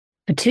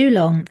For too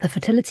long, the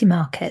fertility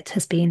market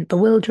has been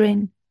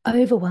bewildering,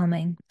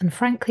 overwhelming, and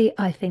frankly,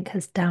 I think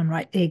has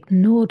downright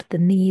ignored the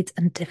needs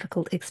and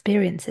difficult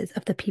experiences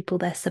of the people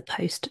they're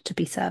supposed to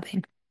be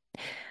serving.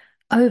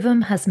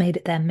 Ovum has made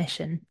it their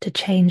mission to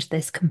change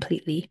this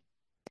completely.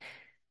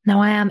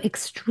 Now, I am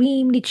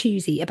extremely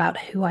choosy about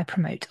who I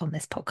promote on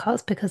this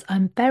podcast because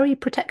I'm very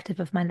protective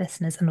of my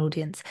listeners and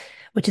audience,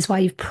 which is why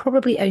you've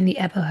probably only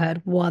ever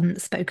heard one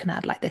spoken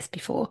ad like this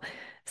before.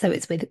 So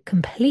it's with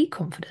complete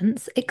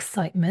confidence,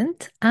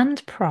 excitement,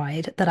 and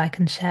pride that I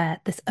can share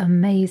this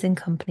amazing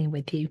company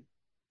with you.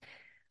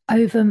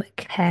 Ovum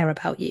care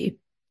about you,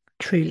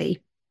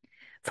 truly.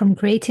 From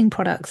creating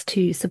products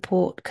to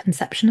support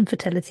conception and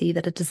fertility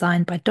that are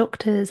designed by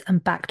doctors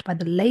and backed by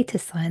the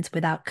latest science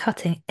without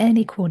cutting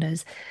any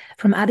corners,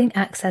 from adding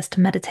access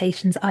to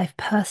meditations I've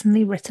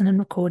personally written and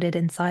recorded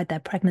inside their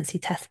pregnancy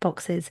test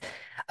boxes,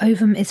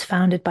 Ovum is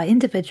founded by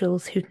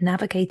individuals who'd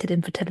navigated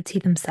infertility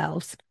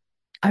themselves.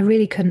 I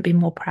really couldn't be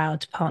more proud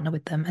to partner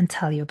with them and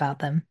tell you about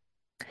them.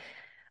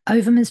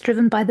 Ovum is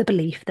driven by the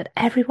belief that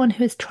everyone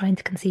who is trying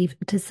to conceive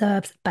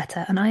deserves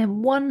better, and I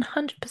am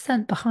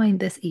 100%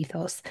 behind this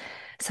ethos.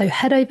 So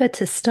head over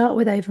to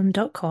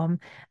startwithovum.com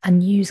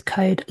and use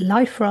code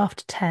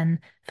LifeRaft10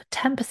 for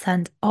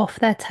 10% off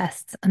their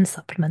tests and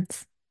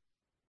supplements.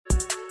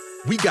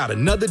 We got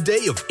another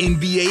day of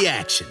NBA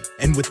action.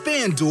 And with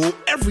FanDuel,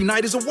 every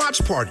night is a watch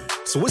party.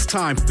 So it's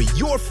time for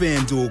your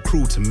FanDuel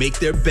crew to make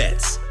their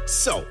bets.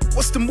 So,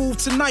 what's the move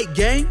tonight,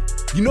 gang?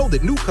 You know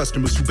that new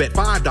customers who bet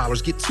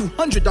 $5 get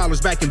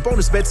 $200 back in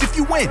bonus bets if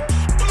you win.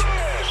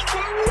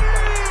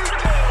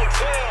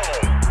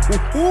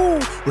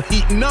 Woohoo! We're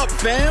heating up,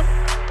 fam.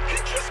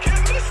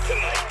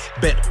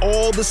 Bet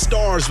all the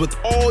stars with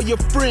all your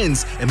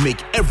friends and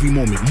make every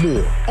moment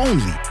more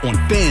only on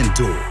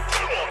FanDuel.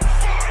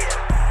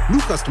 New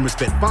customers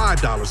bet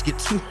 $5 get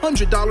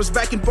 $200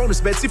 back in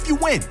bonus bets if you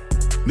win.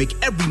 Make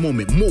every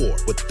moment more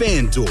with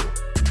FanDuel.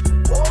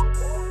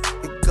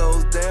 It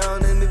goes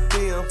down in the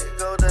DM.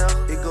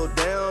 It go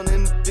down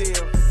in the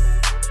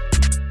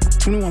DM.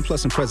 21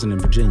 plus and present in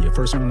Virginia.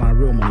 First online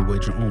real money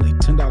wager only.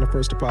 $10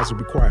 first deposit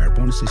required.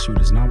 Bonus issued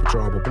is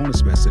non-withdrawable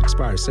bonus vest that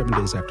expires 7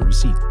 days after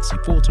receipt. See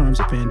full terms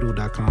at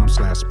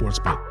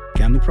FanDuel.com/sportsbook.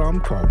 Gambling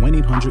problem? Call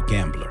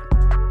 1-800-GAMBLER.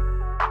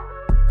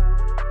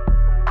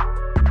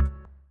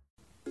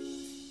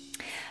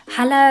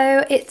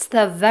 Hello, it's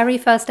the very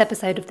first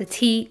episode of the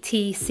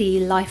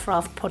TTC Life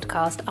Raft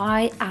podcast.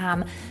 I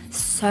am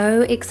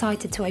so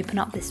excited to open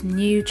up this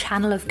new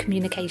channel of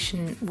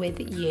communication with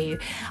you.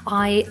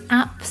 I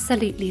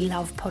absolutely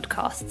love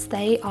podcasts.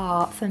 They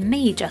are, for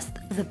me, just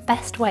the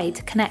best way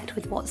to connect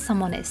with what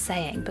someone is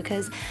saying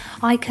because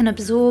I can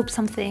absorb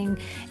something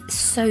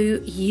so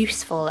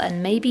useful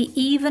and maybe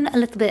even a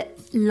little bit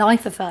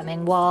life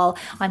affirming while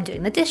I'm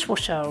doing the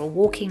dishwasher or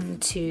walking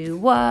to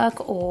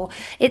work, or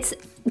it's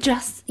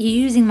just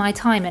using my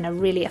time in a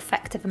really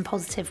effective and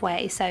positive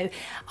way. So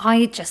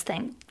I just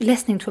think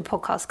listening to a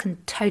podcast can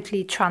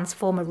totally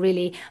transform a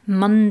really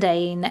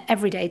mundane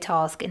everyday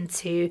task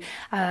into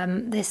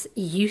this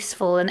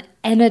useful and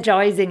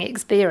energizing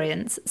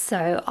experience.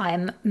 So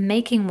I'm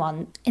making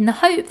one in the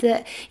hope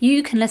that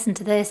you can listen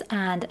to this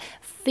and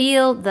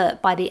feel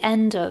that by the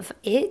end of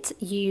it,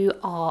 you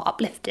are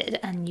uplifted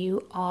and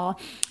you are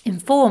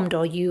informed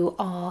or you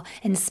are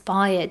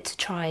inspired to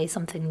try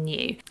something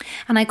new.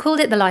 And I called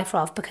it the Life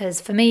Raft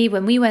because for me,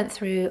 when we went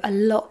through a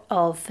lot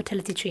of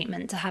fertility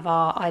treatment to have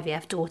our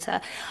IVF daughter,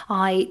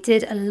 I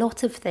did a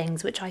lot of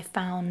things which I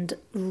found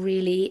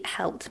really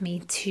helped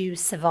me to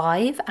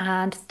survive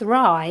and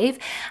thrive.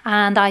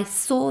 And I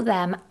saw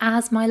them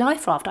as my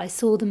life raft. I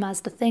saw them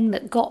as the thing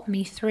that got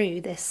me through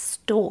this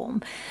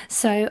storm.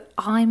 So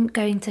I'm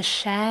going to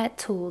share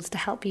tools to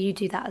help you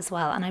do that as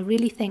well. And I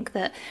really think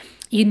that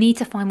you need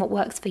to find what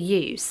works for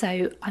you.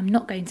 So I'm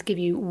not going to give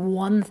you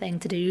one thing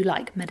to do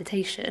like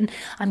meditation.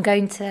 I'm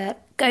going to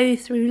go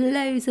through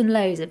loads and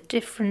loads of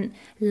different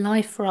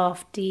life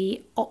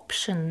rafty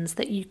options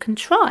that you can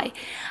try.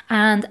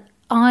 And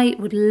I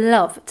would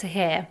love to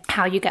hear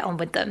how you get on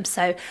with them.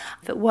 So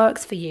if it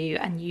works for you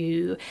and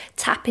you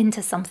tap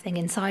into something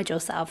inside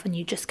yourself and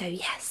you just go,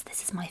 yes,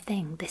 this is my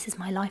thing, this is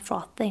my life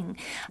raft thing,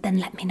 then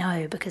let me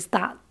know, because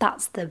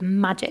that's the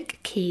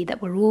magic key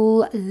that we're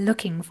all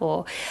looking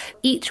for.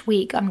 Each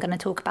week I'm going to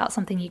talk about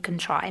something you can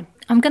try.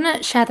 I'm going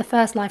to share the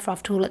first Life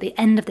Raft tool at the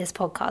end of this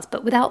podcast,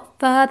 but without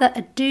further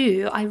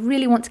ado, I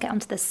really want to get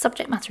onto the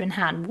subject matter in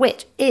hand,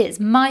 which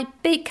is my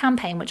big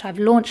campaign, which I've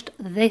launched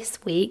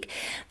this week,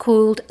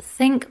 called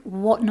Think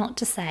What Not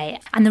to Say.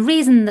 And the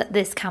reason that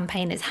this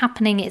campaign is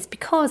happening is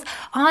because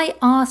I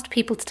asked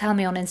people to tell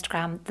me on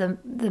Instagram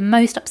the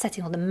most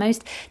upsetting or the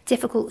most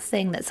difficult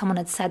thing that someone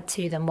had said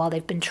to them while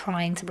they've been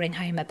trying to bring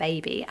home a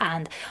baby.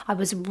 And I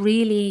was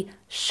really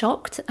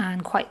shocked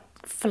and quite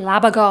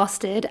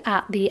flabbergasted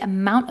at the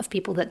amount of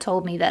people that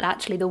told me that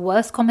actually the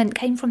worst comment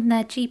came from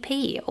their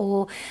GP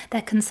or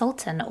their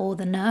consultant or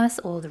the nurse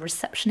or the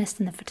receptionist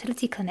in the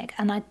fertility clinic.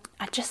 And I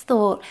just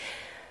thought,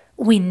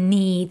 we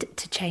need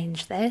to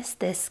change this.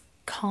 This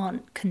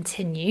can't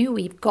continue.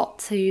 We've got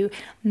to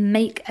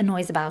make a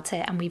noise about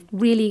it, and we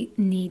really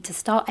need to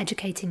start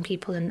educating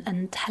people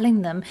and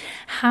telling them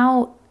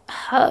how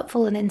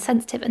hurtful and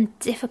insensitive and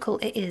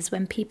difficult it is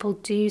when people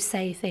do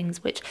say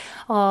things which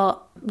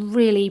are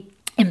really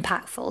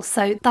impactful.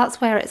 So that's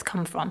where it's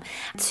come from.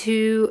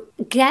 To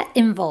get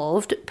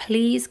involved,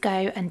 please go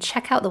and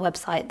check out the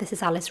website. This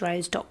is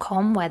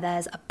alicerose.com, where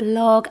there's a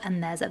blog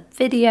and there's a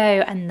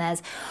video and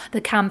there's the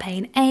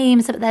campaign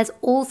aims, but there's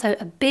also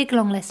a big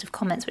long list of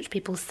comments which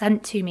people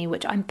sent to me,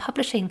 which I'm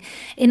publishing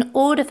in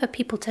order for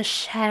people to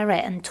share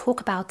it and talk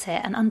about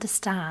it and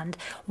understand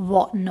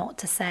what not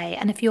to say.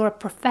 And if you're a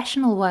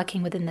professional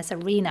working within this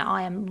arena,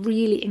 I am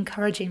really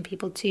encouraging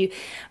people to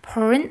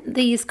print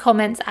these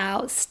comments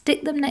out,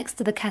 stick them next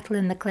to the kettle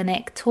in the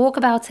clinic, talk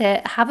about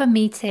it, have a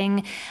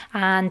meeting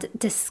and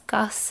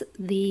discuss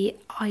the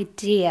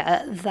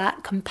idea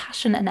that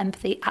compassion and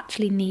empathy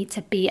actually need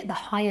to be at the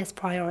highest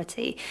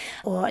priority,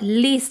 or at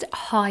least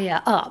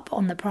higher up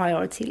on the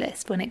priority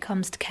list when it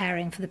comes to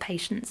caring for the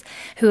patients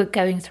who are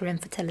going through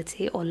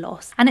infertility or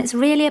loss. And it's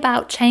really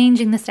about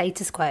changing the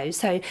status quo.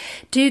 So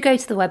do go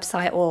to the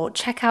website or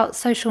check out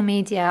social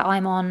media.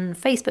 I'm on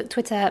Facebook,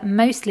 Twitter,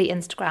 mostly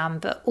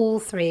Instagram, but all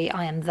three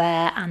I am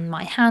there, and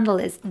my handle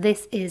is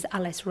This Is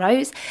Alice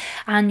Rose,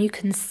 and you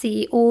can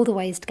see all the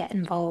ways to get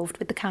involved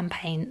with the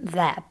campaign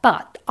there.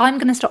 But I'm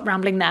going to stop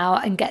rambling now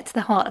and get to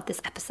the heart of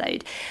this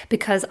episode,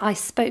 because I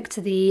spoke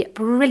to the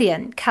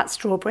brilliant Kat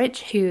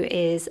Strawbridge, who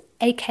is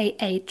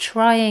aka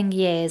Trying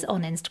Years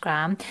on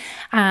Instagram,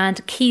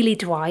 and Keely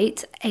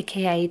Dwight,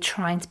 aka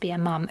Trying to Be a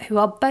Mum, who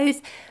are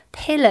both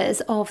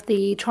pillars of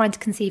the Trying to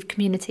Conceive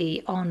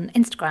community on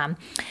Instagram,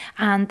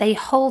 and they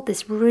hold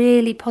this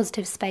really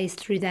positive space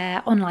through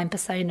their online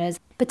personas.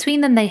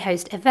 Between them, they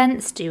host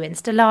events, do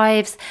Insta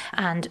Lives,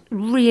 and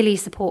really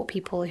support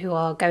people who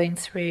are going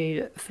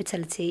through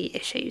fertility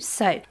issues.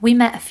 So we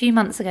met a few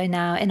months ago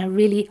now in a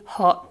really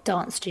hot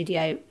dance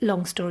studio.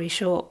 Long story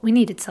short, we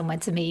needed somewhere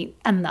to meet,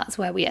 and that's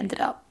where we ended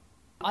up.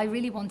 I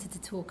really wanted to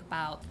talk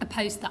about a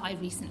post that I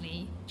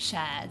recently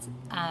shared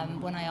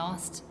when I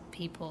asked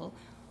people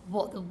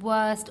what the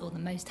worst or the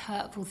most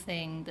hurtful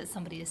thing that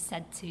somebody has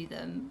said to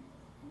them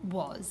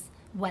was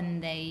when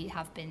they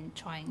have been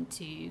trying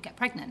to get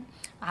pregnant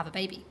or have a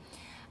baby.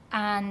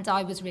 And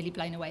I was really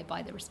blown away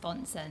by the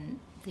response and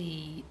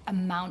the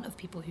amount of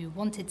people who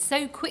wanted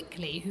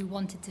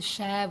to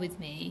share with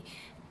me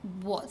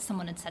what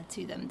someone had said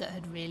to them that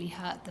had really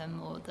hurt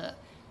them, or that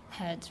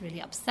had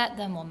really upset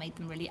them, or made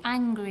them really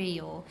angry,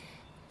 or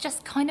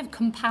just kind of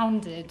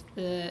compounded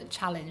the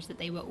challenge that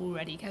they were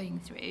already going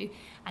through.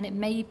 And it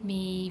made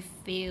me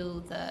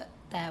feel that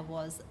there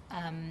was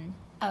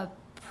a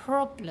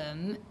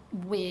problem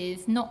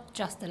with not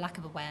just a lack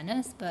of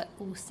awareness, but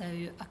also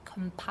a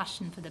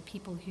compassion for the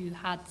people who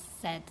had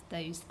said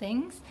those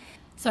things.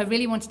 So I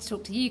really wanted to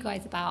talk to you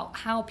guys about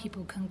how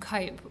people can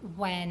cope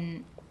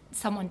when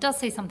someone does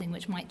say something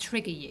which might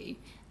trigger you,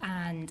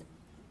 and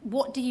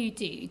what do you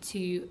do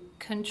to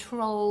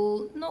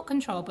not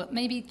control, but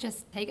maybe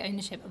just take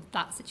ownership of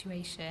that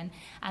situation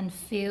and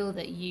feel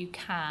that you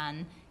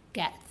can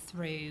get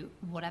through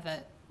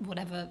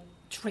whatever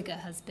trigger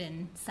has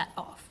been set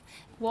off.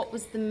 What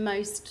was the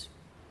most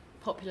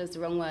popular, is the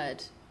wrong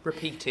word?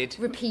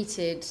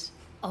 Repeated.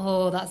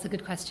 Oh, that's a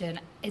good question.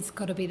 It's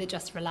got to be the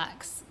just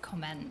relax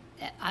comment.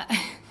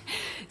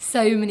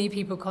 So many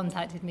people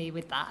contacted me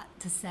with that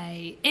to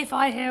say, if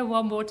I hear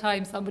one more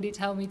time somebody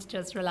tell me to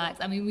just relax.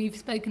 I mean, we've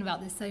spoken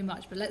about this so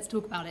much, but let's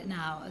talk about it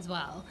now as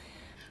well.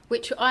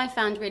 Which I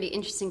found really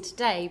interesting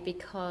today,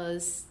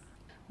 because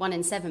 1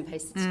 in 7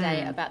 posted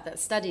today about that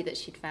study that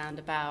she'd found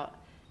about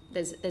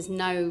there's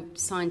no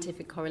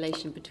scientific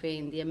correlation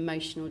between the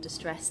emotional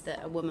distress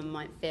that a woman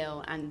might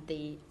feel and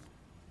the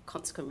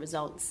consequent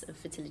results of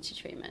fertility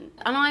treatment.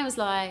 And I was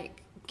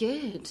like,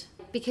 good,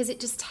 because it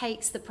just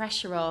takes the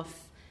pressure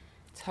off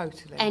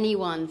Totally.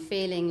 anyone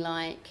feeling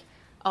like,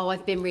 oh,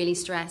 I've been really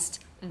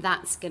stressed,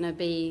 that's going to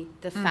be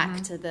the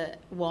factor that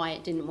why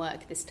it didn't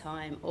work this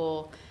time,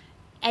 or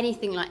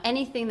anything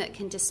that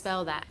can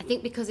dispel that. I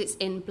think because it's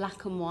in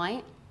black and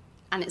white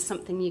and it's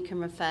something you can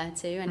refer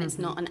to, and it's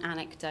not an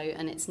anecdote,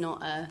 and it's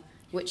not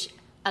which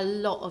a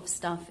lot of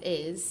stuff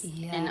is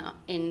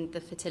in the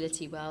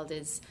fertility world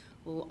is,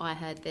 well, I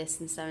heard this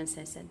and so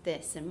said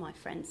this and my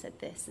friend said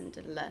this and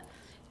da-da-da.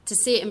 To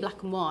see it in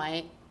black and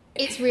white,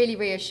 it's really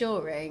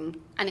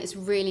reassuring, and it's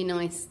really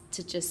nice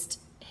to just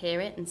hear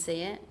it and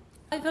see it.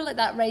 I feel like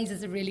that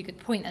raises a really good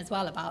point as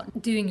well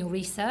about doing your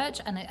research,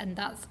 and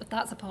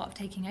that's a part of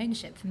taking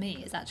ownership for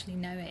me, is actually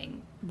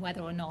knowing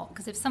whether or not,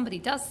 because if somebody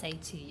does say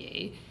to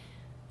you,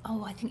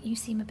 oh, I think you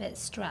seem a bit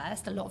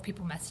stressed. A lot of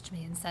people messaged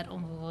me and said,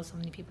 oh, so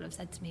many people have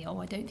said to me, oh,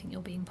 I don't think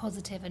you're being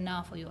positive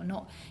enough, or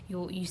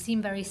you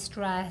seem very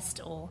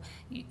stressed, or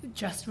you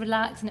just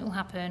relax and it will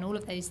happen, all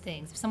of those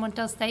things. If someone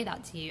does say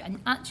that to you,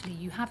 and actually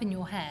you have in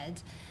your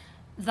head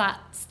that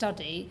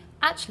study,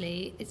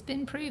 actually it's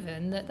been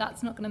proven that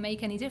that's not going to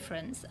make any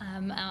difference,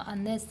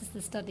 and there's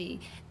the study,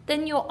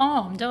 then you're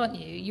armed, aren't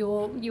you?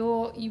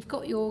 You've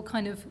got your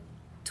kind of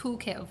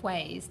toolkit of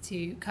ways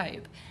to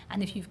cope.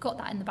 And if you've got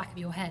that in the back of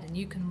your head and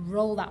you can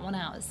roll that one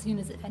out as soon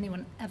as if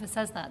anyone ever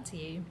says that to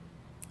you,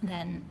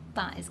 then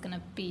that is going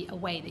to be a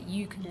way that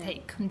you can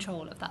take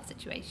control of that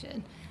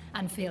situation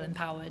and feel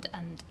empowered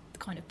and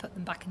kind of put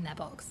them back in their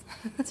box.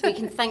 So we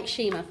can thank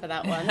Shima for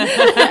that one.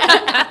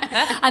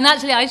 And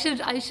actually,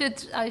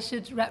 I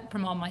should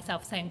reprimand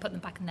myself saying put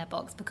them back in their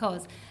box,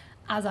 because,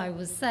 as I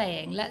was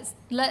saying,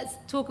 let's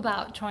talk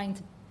about trying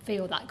to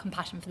feel that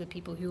compassion for the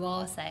people who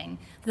are saying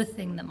the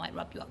thing that might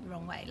rub you up the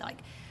wrong way. Like,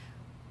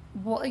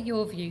 what are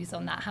your views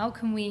on that? How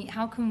can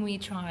we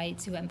try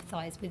to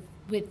empathise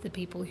with the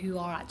people who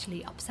are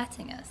actually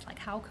upsetting us? Like,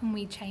 how can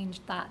we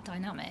change that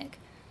dynamic?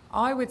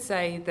 I would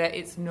say that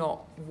it's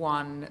not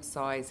one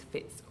size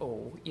fits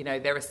all. You know,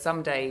 there are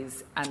some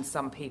days and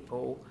some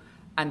people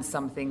and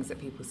some things that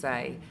people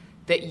say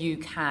that you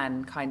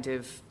can kind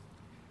of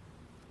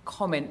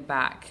comment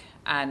back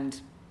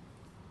and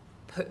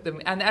put them,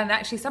 and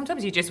actually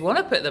sometimes you just want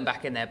to put them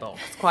back in their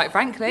box, quite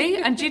frankly.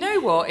 And do you know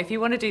what? If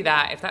you want to do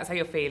that, if that's how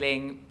you're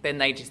feeling, then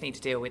they just need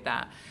to deal with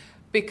that.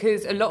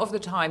 Because a lot of the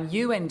time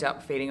you end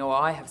up feeling, or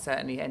I have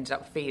certainly ended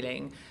up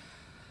feeling,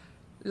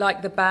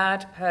 like the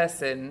bad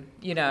person,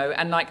 you know,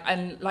 and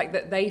like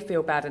that they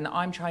feel bad and that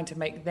I'm trying to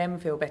make them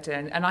feel better.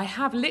 And I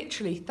have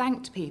literally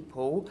thanked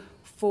people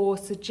for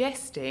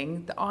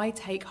suggesting that I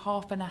take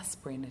half an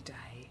aspirin a day.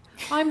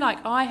 I'm like,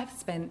 I have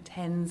spent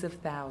tens of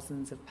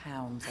thousands of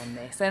pounds on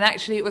this. And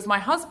actually it was my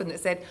husband that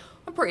said,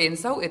 I'm pretty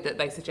insulted that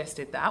they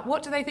suggested that.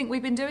 What do they think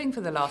we've been doing for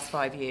the last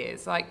 5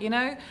 years? Like, you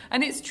know,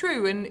 and it's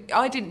true. And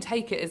I didn't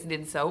take it as an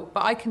insult,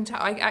 but I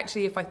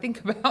actually, if I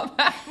think about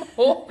that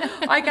more,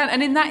 I can.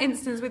 And in that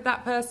instance with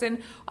that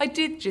person, I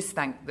did just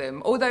thank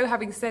them. Although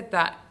having said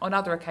that, on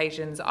other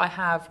occasions, I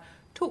have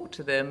talked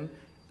to them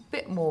a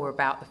bit more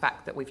about the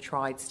fact that we've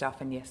tried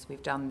stuff and yes,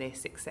 we've done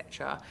this,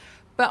 etc.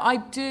 But I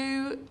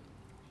do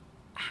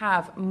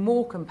have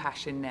more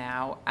compassion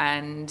now,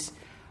 and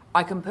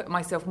I can put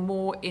myself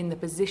more in the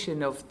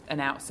position of an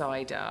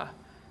outsider,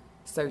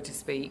 so to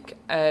speak.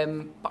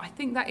 But I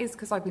think that is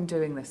because I've been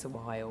doing this a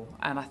while,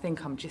 and I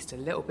think I'm just a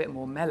little bit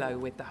more mellow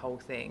with the whole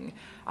thing.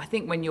 I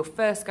think when you're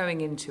first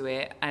going into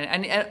it,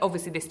 and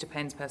obviously this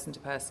depends person to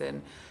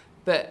person,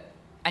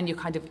 and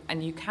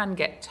you can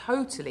get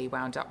totally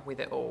wound up with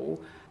it all,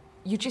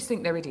 you just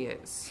think they're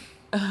idiots.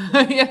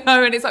 You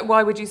know, and it's like,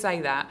 why would you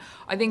say that?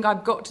 I think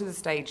I've got to the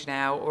stage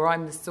now, or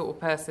I'm the sort of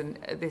person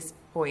at this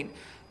point,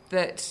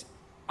 that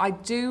I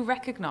do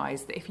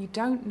recognise that if you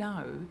don't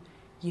know,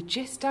 you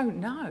just don't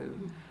know.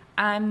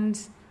 And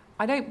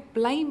I don't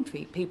blame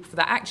people for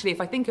that. Actually, if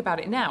I think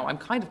about it now, I'm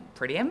kind of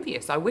pretty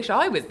envious. I wish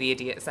I was the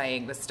idiot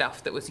saying the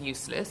stuff that was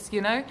useless,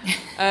 you know,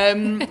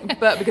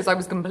 but because I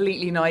was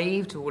completely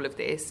naive to all of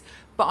this.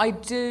 But I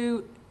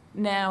do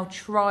now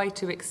try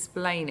to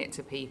explain it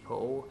to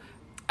people.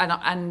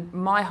 And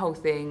my whole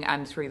thing,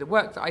 and through the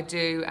work that I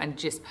do, and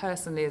just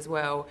personally as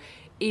well,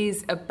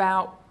 is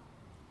about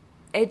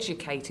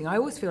educating. I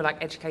always feel like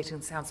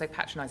educating sounds so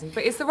patronising,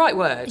 but it's the right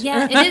word.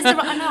 Yeah, it is the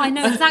right. I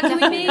know exactly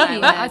what you mean.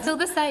 I feel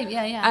the same.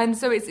 Yeah. And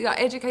so it's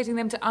like educating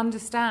them to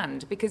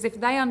understand, because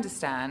if they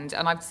understand,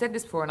 and I've said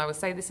this before, and I will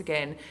say this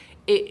again,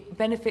 it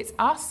benefits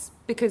us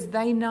because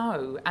they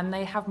know and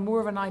they have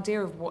more of an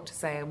idea of what to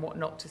say and what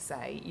not to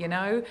say, you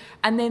know.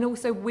 And then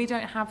also we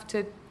don't have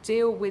to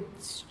deal with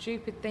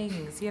stupid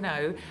things, you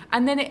know,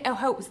 and then it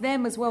helps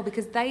them as well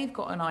because they've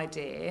got an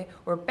idea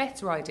or a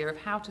better idea of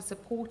how to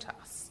support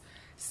us.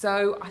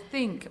 So I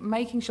think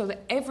making sure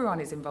that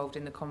everyone is involved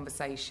in the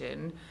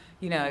conversation,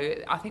 you know,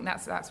 I think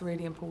that's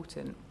really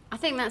important. I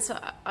think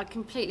I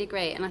completely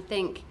agree, and I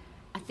think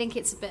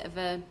it's a bit of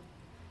a,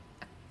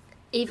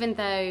 even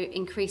though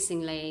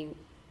increasingly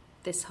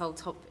this whole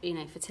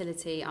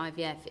fertility,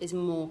 IVF is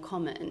more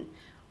common,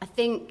 I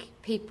think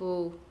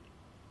people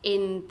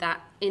in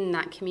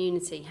that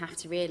community have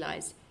to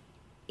realise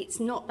it's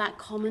not that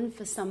common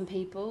for some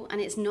people, and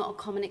it's not a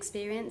common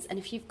experience. And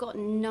if you've got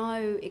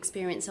no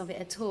experience of it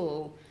at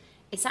all,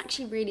 it's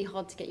actually really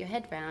hard to get your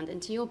head round.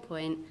 And to your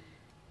point,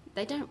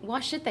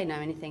 why should they know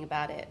anything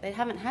about it? They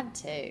haven't had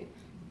to,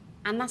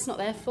 and that's not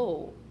their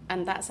fault,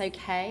 and that's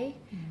okay.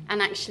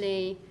 And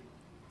actually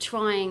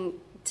trying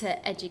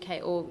to educate,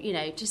 or, you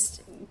know,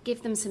 just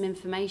give them some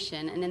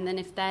information, and then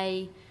if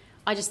I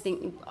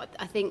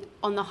think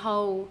on the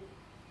whole,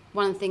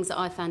 one of the things that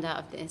I found out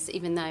of this,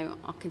 even though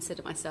I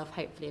consider myself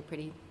hopefully a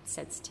pretty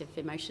sensitive,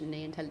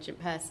 emotionally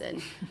intelligent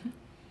person,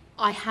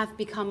 I have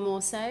become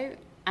more so,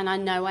 and I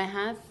know I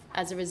have,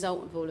 as a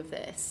result of all of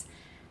this.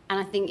 And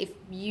I think if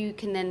you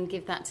can then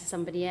give that to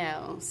somebody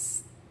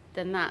else,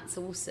 then that's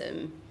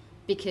awesome,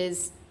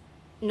 because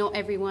not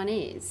everyone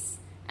is.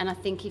 And I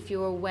think if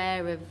you're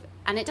aware of,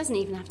 and it doesn't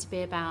even have to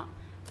be about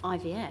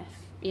IVF,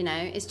 you know,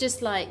 it's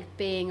just like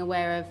being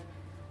aware of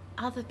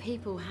other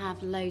people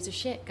have loads of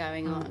shit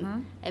going on.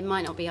 Mm-hmm. It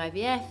might not be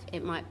IVF,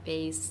 it might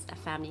be a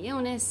family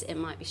illness, it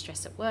might be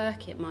stress at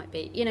work, it might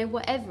be, you know,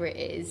 whatever it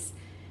is.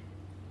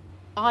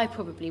 I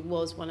probably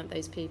was one of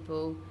those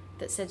people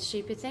that said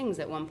stupid things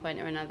at one point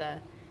or another.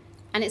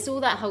 And it's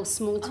all that whole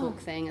small talk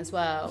thing as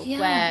well,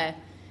 where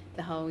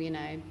the whole, you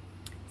know,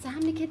 so how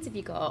many kids have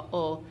you got?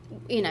 Or,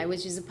 you know,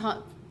 which is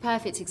a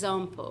perfect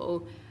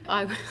example.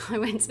 I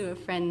went to a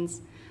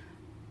friend's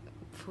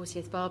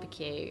 40th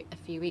barbecue a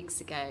few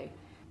weeks ago.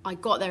 I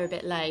got there a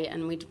bit late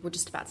and we were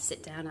just about to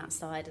sit down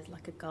outside as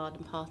like a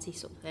garden party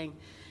sort of thing.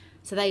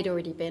 So they'd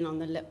already been on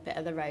the little bit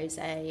of the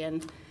rosé,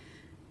 and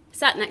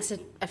sat next to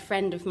a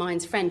friend of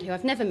mine's friend who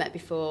I've never met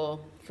before,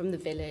 from the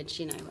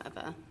village, you know,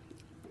 whatever.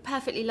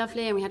 Perfectly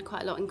lovely, and we had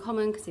quite a lot in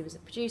common because he was a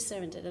producer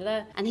and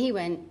da-da-da. And he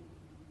went,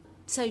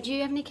 so do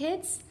you have any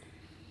kids?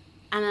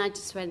 And I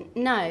just went,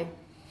 no.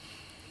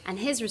 And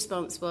his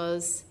response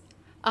was,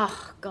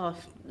 oh, God,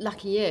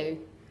 lucky you.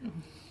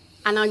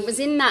 And I was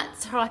in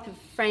that type of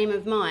frame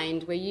of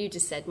mind where you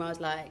just said, where I was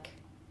like,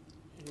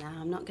 no,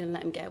 I'm not going to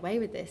let him get away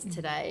with this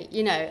today,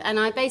 you know. And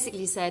I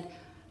basically said,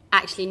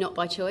 actually not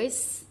by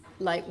choice.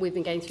 Like, we've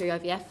been going through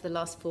IVF for the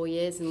last 4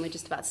 years and we're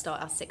just about to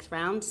start our 6th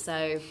round.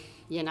 So,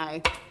 you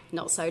know,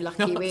 not so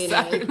lucky, really.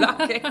 So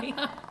lucky.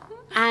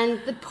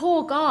 And the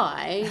poor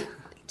guy,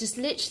 just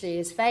literally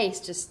his face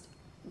just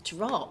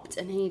dropped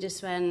and he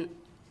just went,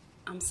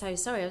 I'm so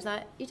sorry. I was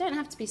like, you don't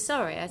have to be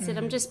sorry. I said,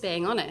 I'm just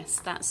being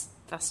honest. That's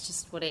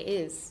just what it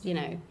is, you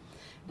know.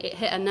 It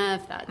hit a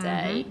nerve that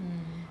day.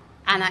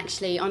 And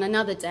actually, on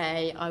another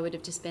day, I would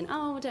have just been,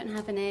 oh, I don't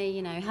have any,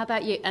 you know, how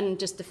about you? And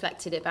just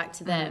deflected it back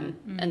to them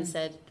and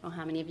said, oh,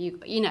 how many have you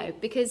got? You know,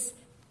 because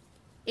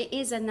it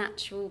is a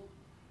natural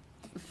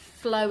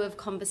flow of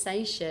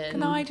conversation.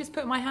 Can I just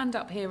put my hand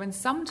up here? And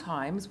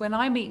sometimes when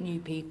I meet new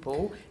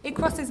people, it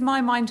crosses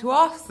my mind to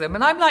ask them,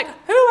 and I'm like,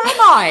 who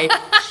am I?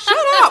 Shut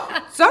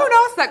up! Don't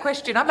ask that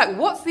question. I'm like,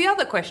 what's the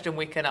other question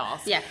we can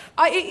ask? Yeah.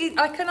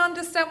 I can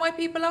understand why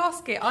people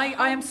ask it.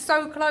 I am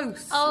so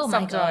close. Oh my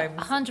sometimes.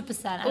 God,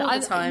 100%. All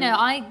the time. You know,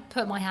 I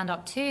put my hand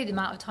up too, the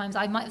amount of times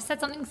I might have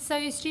said something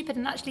so stupid,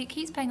 and actually it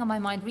keeps playing on my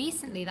mind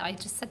recently that I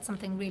just said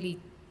something really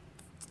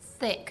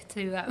thick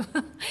to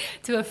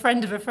a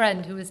friend of a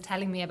friend who was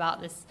telling me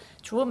about this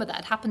trauma that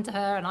had happened to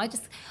her, and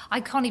I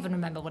can't even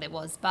remember what it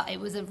was, but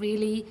it was a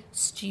really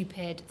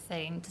stupid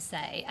thing to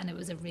say, and it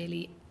was a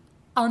really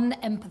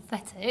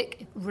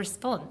unempathetic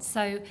response.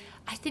 So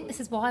I think this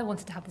is why I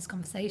wanted to have this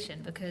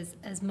conversation, because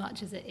as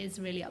much as it is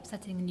really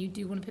upsetting and you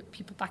do want to put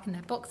people back in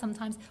their box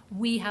sometimes,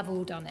 we have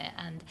all done it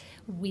and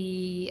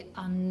we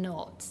are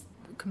not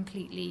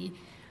completely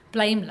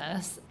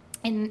blameless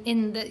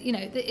in the, you know,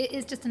 it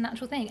is just a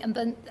natural thing,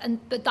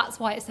 but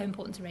that's why it's so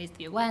important to raise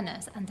the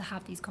awareness and to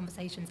have these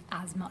conversations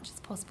as much as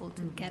possible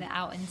to get it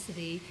out into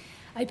the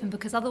open,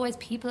 because otherwise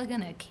people are going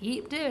to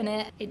keep doing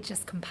it. It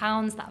just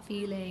compounds that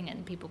feeling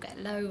and people get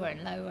lower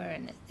and lower,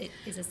 and it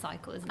is a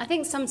cycle, isn't it? I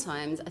think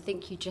sometimes,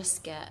 you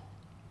just get,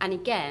 and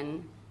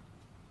again,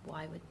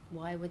 why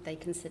would they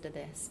consider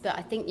this? But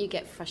I think you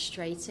get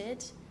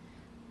frustrated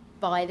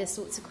by the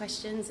sorts of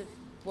questions of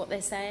what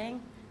they're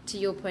saying. To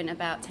your point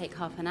about take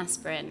half an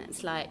aspirin,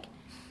 it's like,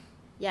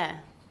 yeah,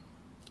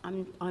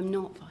 I'm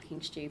not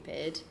fucking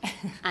stupid.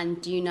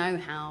 And do you know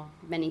how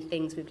many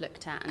things we've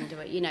looked at and do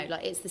it? You know,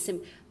 like it's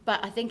the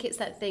but I think it's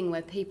that thing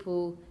where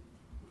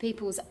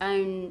people's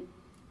own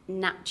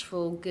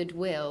natural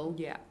goodwill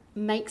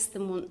makes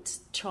them want to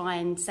try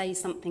and say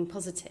something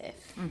positive.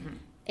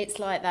 It's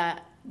like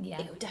that. Yeah,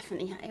 it will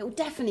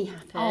definitely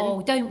happen.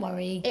 Oh, don't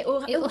worry. It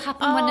will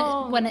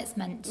happen when it's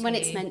meant to. When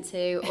it's meant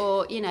to,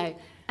 or you know,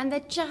 and they're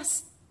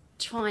just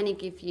trying to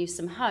give you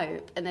some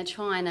hope, and they're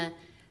trying to.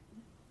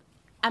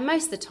 And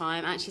most of the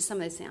time, actually, some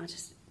of those things I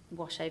just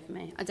wash over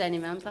me. I don't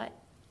even. I'm like,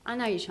 I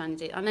know you're trying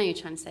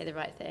to say the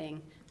right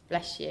thing.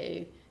 Bless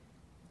you.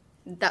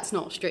 That's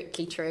not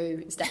strictly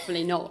true. It's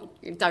definitely not.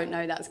 You don't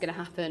know that's going to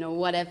happen or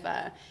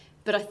whatever.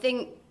 But I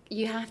think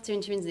you have to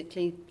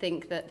intrinsically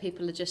think that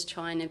people are just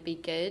trying to be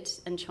good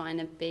and trying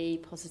to be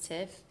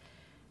positive,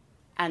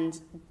 and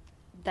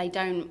they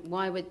don't.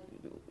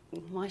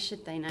 Why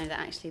should they know that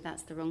actually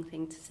that's the wrong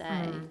thing to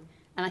say?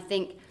 And I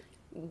think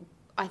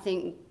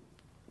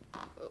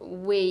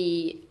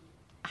we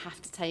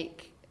have to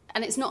take,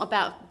 and it's not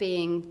about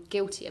being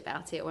guilty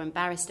about it or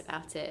embarrassed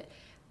about it,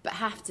 but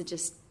have to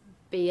just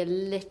be a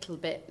little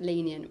bit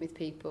lenient with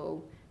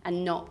people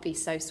and not be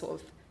so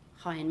sort of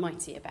high and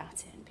mighty about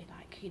it and be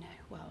like, you know,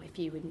 well, if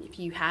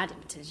you had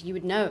impetus, you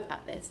would know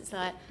about this. It's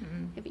like,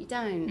 yeah, but you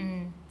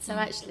don't. So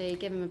actually,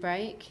 give them a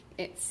break.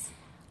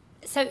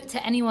 So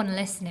to anyone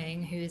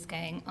listening who is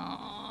going,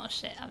 oh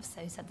shit, I've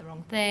so said the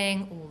wrong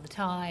thing all the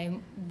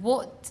time,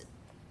 what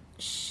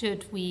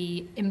should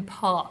we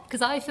impart?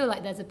 Because I feel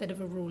like there's a bit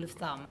of a rule of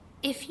thumb.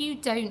 If you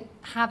don't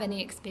have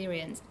any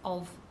experience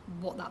of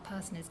what that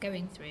person is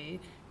going through,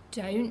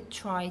 don't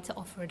try to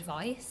offer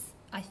advice.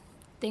 I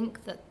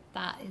think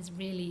that is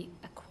really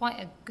quite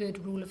a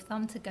good rule of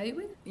thumb to go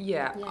with.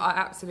 Yeah.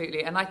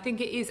 Absolutely. And I think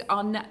it is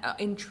our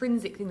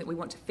intrinsic thing that we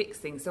want to fix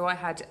things. So I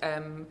had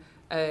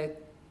a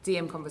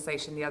DM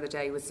conversation the other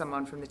day with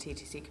someone from the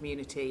TTC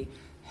community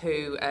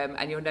who,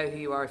 and you'll know who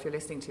you are if you're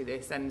listening to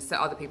this, and so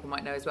other people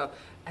might know as well,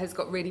 has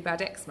got really bad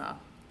eczema.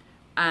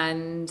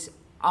 And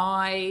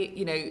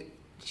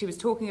she was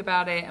talking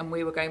about it and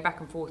we were going back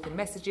and forth in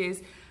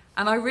messages,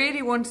 and I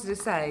really wanted to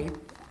say,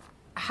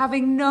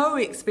 having no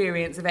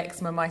experience of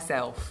eczema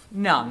myself,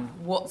 none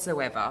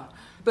whatsoever.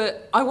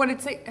 But I wanted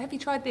to say, have you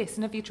tried this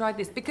and have you tried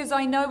this? Because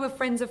I know of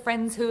friends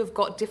who have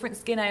got different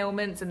skin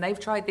ailments and they've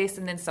tried this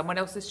and then someone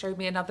else has showed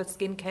me another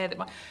skincare that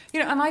might,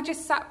 and I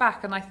just sat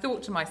back and I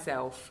thought to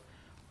myself,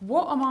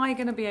 what am I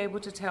going to be able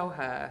to tell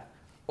her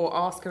or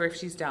ask her if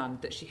she's done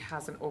that she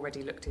hasn't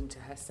already looked into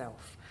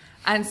herself?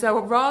 And so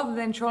rather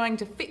than trying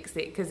to fix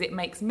it because it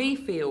makes me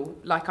feel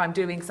like I'm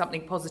doing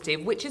something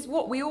positive, which is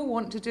what we all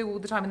want to do all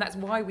the time and that's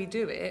why we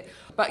do it.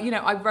 But,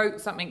 I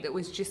wrote something that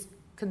was just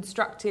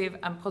constructive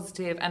and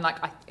positive and like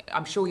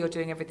I'm sure you're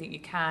doing everything you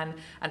can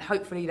and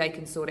hopefully they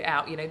can sort it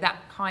out, that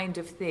kind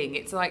of thing.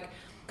 It's like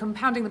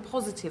compounding the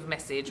positive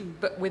message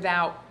but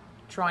without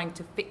trying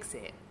to fix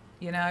it,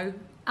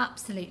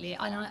 Absolutely.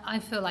 And I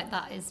feel like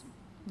that is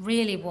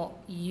really what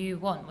you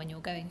want when you're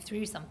going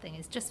through something,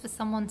 is just for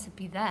someone to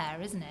be there,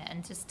 isn't it?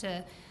 And just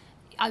to...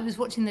 I was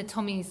watching the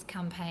Tommy's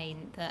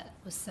campaign that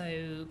was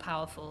so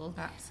powerful.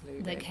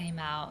 Absolutely. That came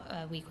out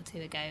a week or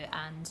two ago,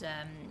 and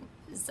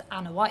it's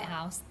Anna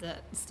Whitehouse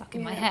that stuck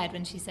in my head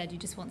when she said you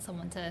just want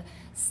someone to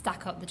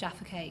stack up the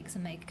Jaffa cakes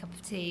and make a cup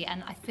of tea.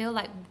 And I feel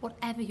like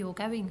whatever you're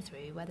going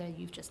through, whether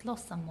you've just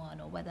lost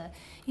someone or whether,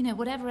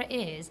 whatever it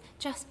is,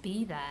 just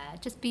be there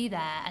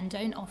and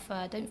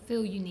don't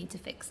feel you need to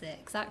fix it.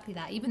 Exactly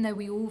that, even though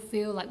we all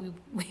feel like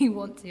we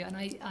want to. And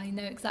I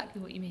know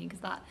exactly what you mean,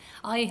 because that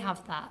I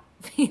have that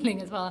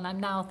feeling as well. And I'm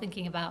now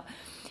thinking about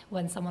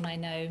when someone I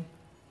know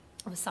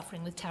was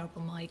suffering with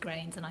terrible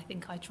migraines, and I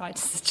think I tried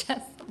to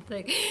suggest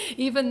something,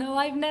 even though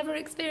I've never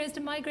experienced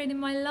a migraine in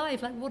my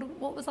life. Like,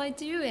 what was I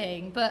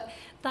doing? But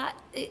that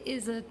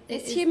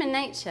it's human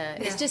nature.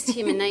 It's just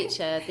human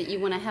nature that you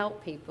want to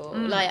help people.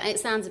 Like, it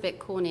sounds a bit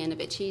corny and a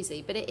bit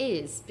cheesy, but it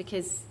is,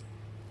 because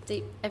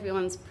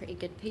everyone's pretty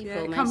good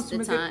people most of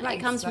the time. It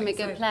comes from a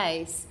good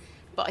place.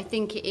 But I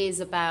think it is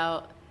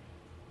about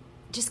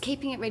just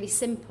keeping it really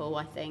simple,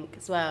 I think,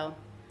 as well.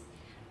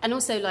 And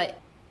also, like,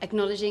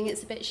 acknowledging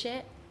it's a bit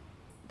shit.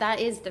 That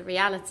is the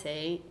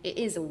reality. It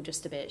is all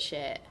just a bit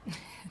shit.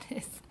 It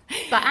is.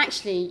 But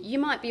actually, you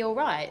might be all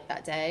right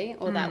that day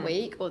or that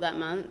week or that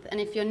month. And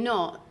if you're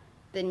not,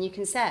 then you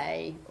can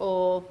say,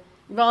 or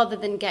rather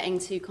than getting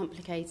too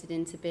complicated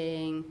into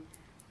being,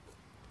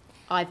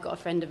 I've got a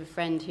friend of a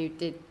friend who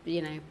did,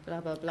 blah,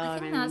 blah, blah. I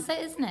think that's it,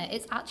 isn't it?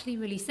 It's actually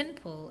really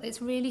simple.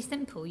 It's really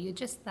simple. You're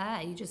just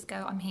there. You just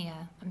go, I'm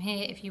here. I'm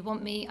here. If you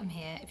want me, I'm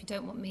here. If you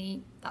don't want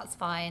me, that's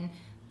fine.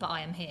 But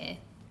I am here.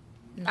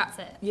 And that's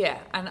it. Yeah,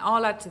 and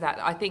I'll add to that.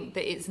 I think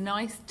that it's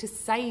nice to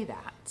say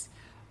that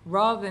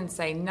rather than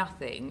say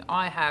nothing.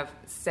 I have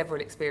several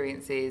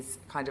experiences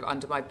kind of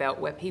under my belt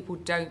where people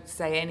don't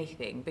say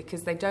anything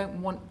because they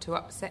don't want to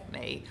upset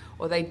me,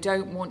 or they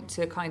don't want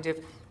to kind of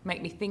make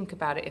me think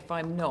about it if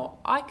I'm not.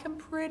 I can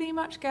pretty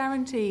much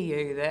guarantee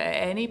you that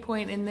at any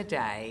point in the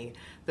day,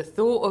 the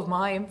thought of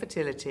my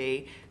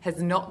infertility has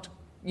not,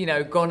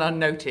 gone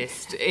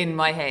unnoticed in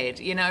my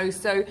head,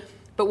 so...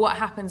 But what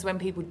happens when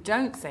people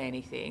don't say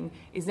anything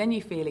is then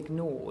you feel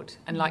ignored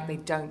and like they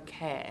don't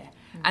care.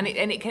 And it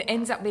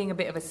ends up being a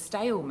bit of a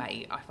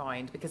stalemate, I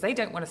find, because they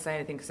don't want to say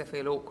anything because they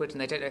feel awkward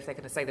and they don't know if they're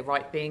going to say the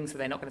right thing, so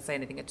they're not going to say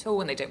anything at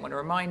all, and they don't want to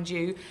remind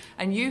you.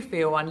 And you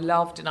feel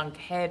unloved and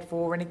uncared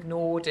for and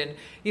ignored, and,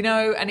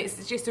 and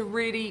it's just a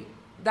really...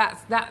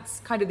 That's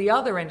kind of the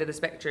other end of the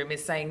spectrum,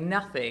 is saying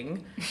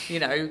nothing,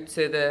 to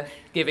the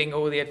giving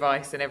all the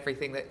advice and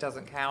everything that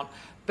doesn't count.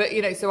 But,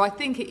 so I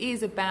think it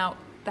is about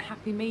the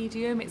happy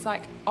medium. It's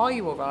like, are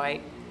you all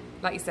right?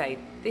 Like you say,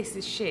 this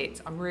is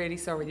shit. I'm really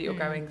sorry that you're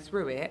going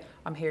through it.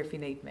 I'm here if you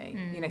need me.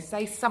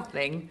 Say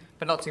something,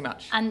 but not too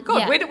much. And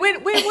God,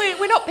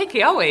 we're not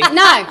picky, are we?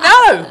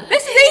 No.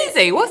 This is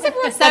easy. What's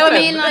everyone's problem? I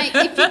mean, like,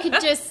 if you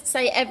could just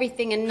say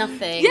everything and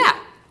nothing. Yeah.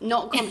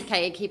 Not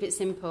complicated, keep it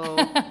simple.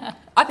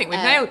 I think we've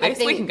nailed this.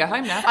 We can go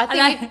home now.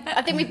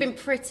 I think we've been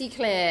pretty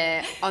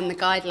clear on the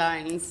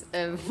guidelines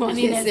of what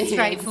this it's is.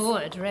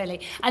 straightforward, really.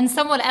 And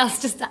someone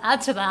else, just to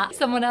add to that,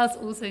 someone else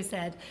also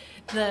said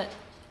that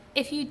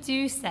if you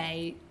do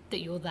say that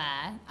you're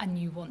there and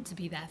you want to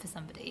be there for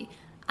somebody,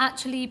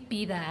 actually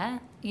be there,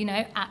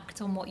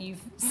 act on what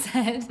you've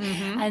said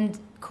and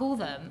call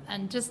them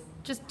and just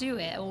do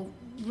it, or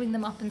ring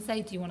them up and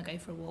say, do you want to go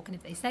for a walk? And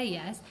if they say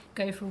yes,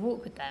 go for a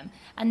walk with them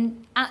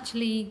and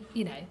actually,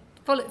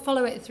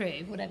 follow it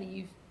through, whatever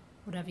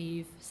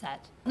you've said.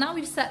 Now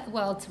we've set the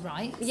world to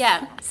rights.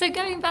 Yeah. So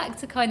going back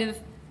to kind of,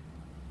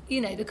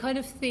 the kind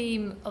of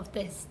theme of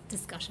this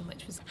discussion,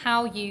 which was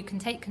how you can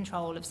take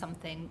control of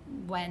something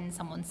when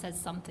someone says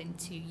something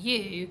to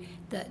you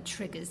that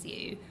triggers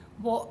you.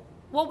 What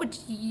would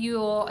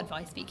your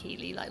advice be,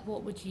 Keely? Like,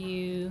 what would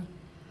you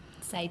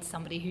say to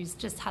somebody who's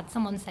just had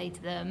someone say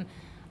to them,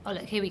 oh,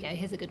 look, here we go,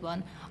 here's a good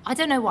one. I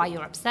don't know why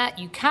you're upset.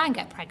 You can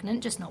get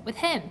pregnant, just not with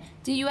him.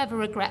 Do you ever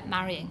regret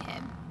marrying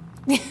him?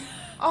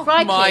 Oh,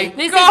 my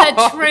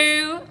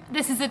God.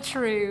 This is a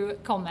true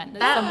comment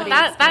that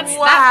somebody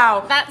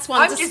wow. That's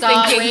one I'm to just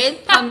start thinking,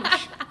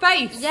 with.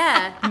 Faith.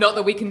 Yeah. Not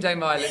that we condone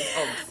violence,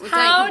 obviously.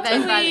 How don't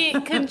do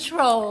condone we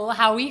control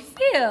how we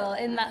feel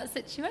in that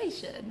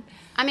situation?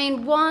 I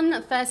mean,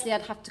 firstly,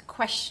 I'd have to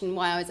question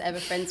why I was ever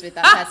friends with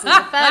that person in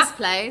the first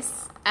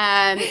place,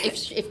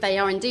 if they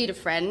are indeed a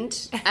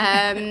friend.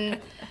 I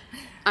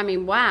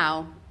mean,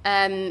 wow.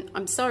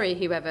 I'm sorry,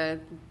 whoever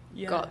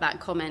got that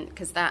comment,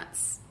 because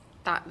that's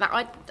that.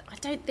 I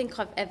don't think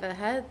I've ever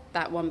heard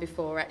that one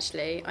before.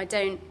 Actually, I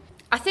don't.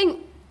 I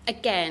think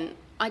again,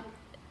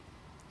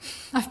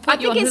 I've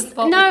put you on the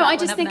spot. No, with that I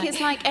just one, think haven't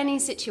it's like any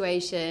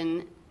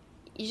situation.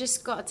 You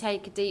just got to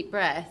take a deep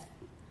breath,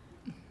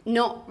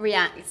 not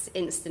react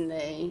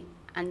instantly,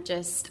 and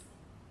just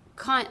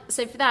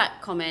So for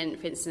that comment,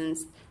 for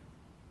instance,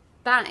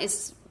 that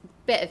is a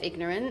bit of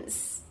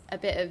ignorance, a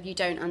bit of you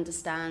don't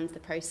understand the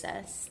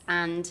process,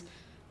 and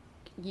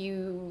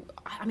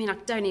I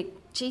don't need,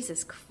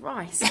 Jesus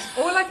Christ.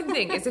 All I can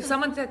think is if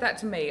someone said that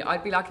to me,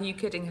 I'd be like, are you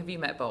kidding? Have you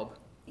met Bob?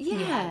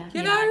 Yeah.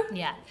 You know?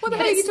 Yeah. What the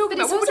hell are you talking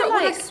about? But it's Would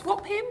I also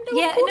swap him? No,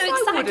 Yeah, of course no, I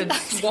exactly, wouldn't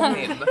that's swap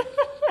him.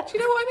 Do you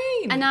know what I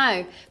mean? I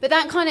know, but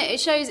that kind of, it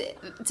shows,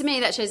 to me,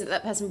 that shows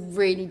that person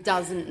really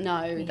doesn't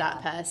know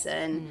that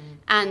person.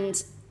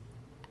 And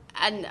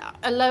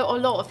a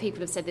lot of people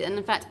have said it, and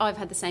in fact, I've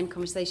had the same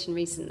conversation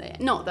recently.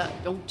 Not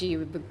that, do you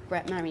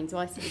regret marrying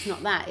twice? It's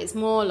not that. It's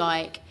more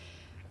like,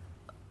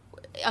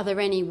 are there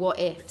any what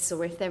ifs,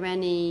 or if there are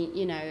any,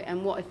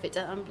 and what if it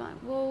does? I'm like,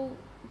 well,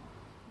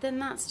 then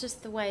that's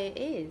just the way it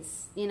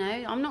is,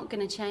 I'm not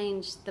going to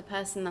change the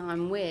person that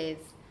I'm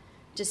with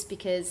just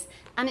because,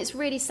 and it's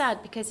really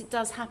sad because it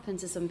does happen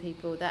to some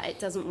people that it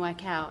doesn't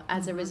work out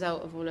as a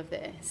result of all of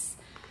this,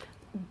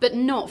 but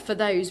not for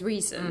those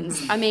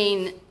reasons. I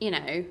mean,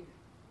 a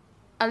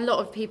lot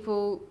of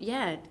people,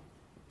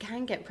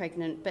 can get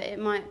pregnant, but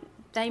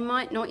they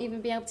might not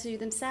even be able to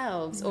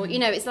themselves, or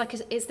it's like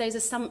it's those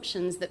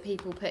assumptions that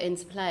people put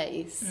into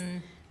place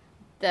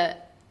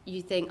that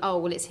you think, oh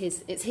well, it's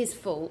his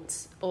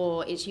fault,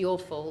 or it's your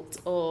fault,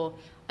 or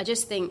I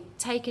just think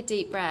take a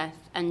deep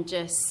breath and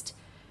just,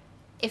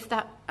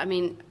 whoever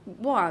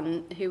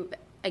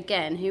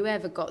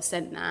got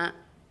sent that,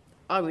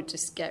 I would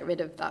just get rid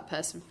of that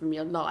person from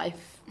your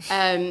life.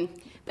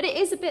 But it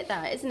is a bit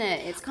that, isn't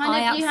it? It's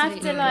kind of, you have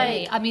to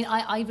like... I mean,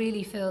 I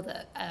really feel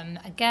that,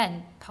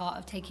 again, part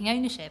of taking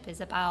ownership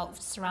is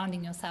about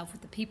surrounding yourself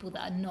with the people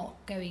that are not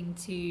going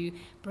to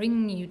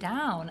bring you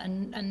down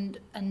and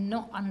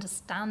not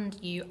understand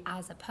you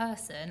as a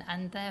person,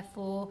 and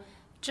therefore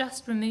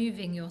just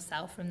removing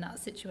yourself from that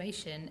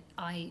situation,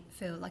 I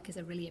feel like is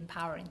a really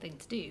empowering thing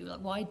to do. Like,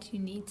 why do you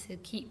need to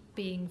keep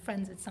being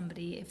friends with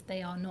somebody if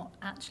they are not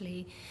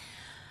actually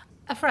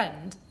a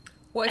friend?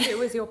 What if it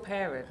was your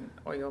parent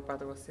or your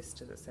brother or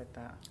sister that said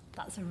that?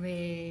 That's a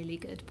really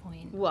good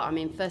point. Well, I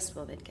mean, first of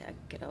all, they'd get a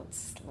good old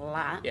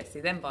slap. Yeah,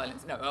 see, then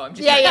violence. No, I'm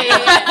just...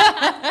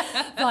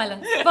 Yeah.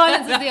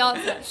 Violence is the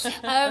answer.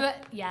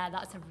 Yeah,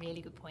 that's a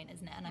really good point,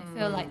 isn't it? And I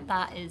feel like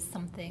that is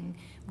something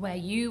where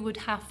you would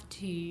have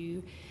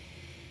to...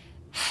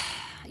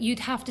 You'd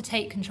have to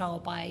take control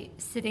by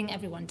sitting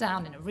everyone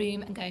down in a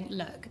room and going,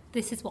 look,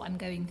 this is what I'm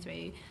going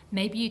through.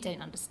 Maybe you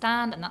don't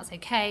understand, and that's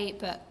okay,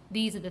 but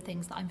these are the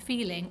things that I'm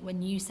feeling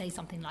when you say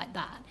something like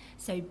that.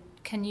 So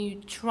can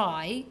you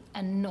try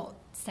and not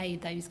say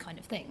those kind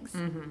of things?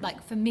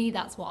 Like, for me,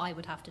 that's what I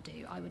would have to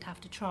do. I would have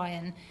to try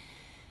and,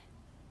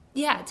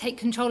 take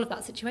control of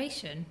that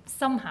situation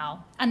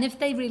somehow. And if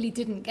they really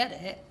didn't get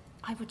it,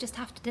 I would just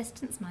have to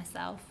distance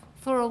myself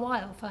for a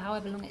while, for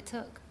however long it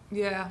took.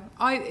 Yeah,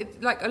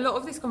 like a lot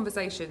of this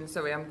conversation,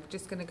 sorry, I'm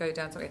just going to go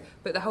down, sorry,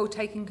 but the whole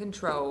taking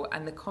control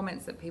and the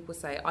comments that people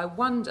say, I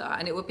wonder,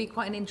 and it would be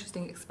quite an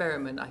interesting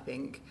experiment, I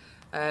think.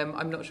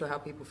 I'm not sure how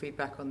people feed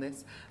back on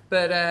this,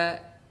 but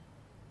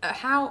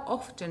how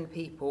often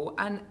people,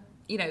 and,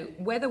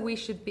 whether we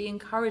should be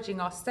encouraging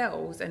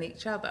ourselves and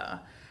each other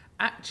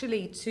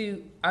actually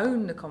to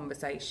own the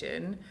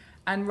conversation,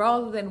 and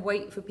rather than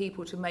wait for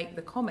people to make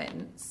the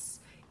comments,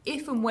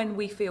 if and when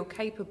we feel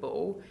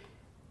capable,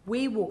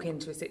 we walk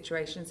into a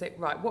situation and say,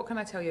 right, what can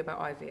I tell you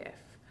about IVF?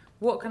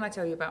 What can I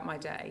tell you about my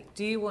day?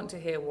 Do you want to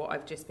hear what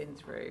I've just been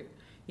through?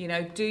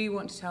 Do you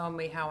want to tell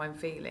me how I'm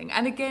feeling?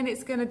 And again,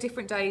 it's going to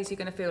different days, you're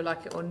going to feel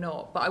like it or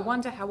not. But I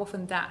wonder how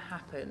often that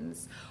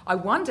happens. I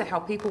wonder how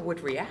people would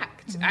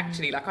react,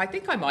 actually. Like, I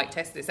think I might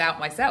test this out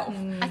myself.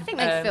 I think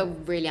they'd feel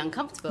really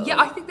uncomfortable. Yeah,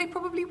 I think they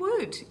probably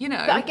would,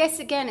 But I guess,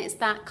 again, it's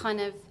that kind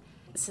of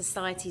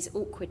society's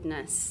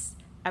awkwardness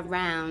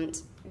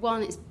around,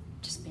 one, it's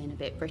just being a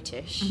bit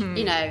British.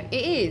 It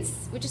is.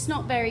 We're just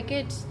not very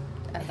good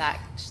at that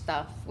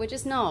stuff. We're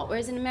just not.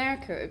 Whereas in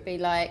America, it would be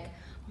like,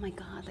 oh my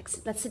God,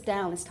 let's sit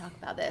down, let's talk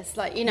about this.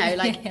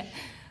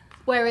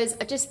 Whereas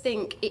I just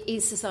think it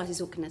is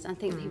society's awkwardness. I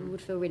think people would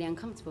feel really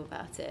uncomfortable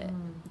about it.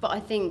 But I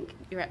think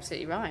you're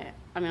absolutely right.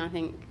 I mean, I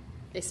think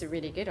it's a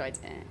really good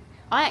idea.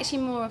 I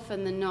actually, more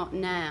often than not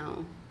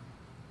now,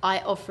 I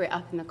offer it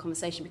up in the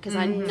conversation because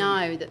I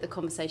know that the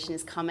conversation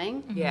is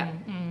coming. Yeah.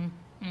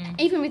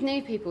 Even with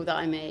new people that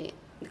I meet,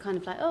 they're kind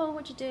of like, oh,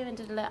 what'd you do? And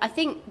I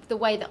think the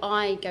way that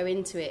I go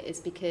into it is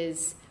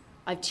because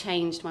I've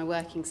changed my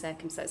working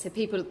circumstances. So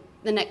people,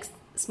 the next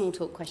small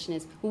talk question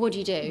is, well, what do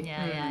you do?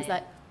 Yeah.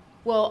 Like,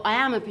 well, I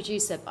am a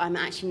producer, but I'm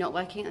actually not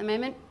working at the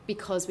moment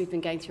because we've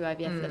been going through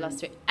IVF for the last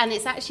 3. And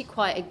it's actually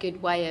quite a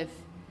good way of,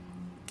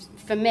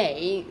 for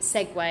me,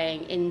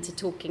 segueing into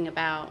talking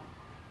about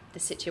the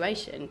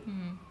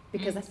situation.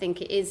 Because I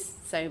think it is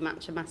so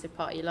much a massive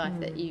part of your life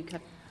that you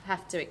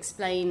have to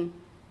explain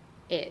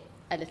it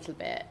a little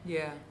bit.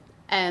 Yeah.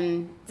 I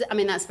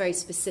mean, that's very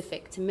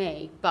specific to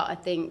me, but I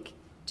think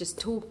just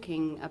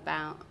talking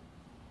about,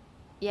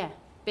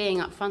 being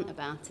upfront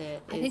about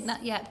it. I think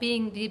that,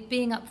 being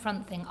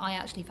upfront thing, I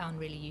actually found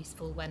really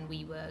useful when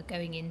we were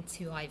going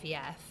into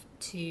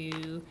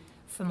IVF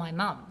for my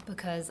mum,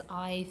 because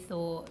I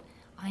thought,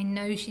 I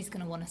know she's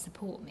going to want to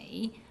support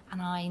me,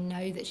 and I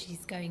know that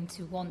she's going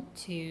to want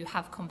to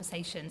have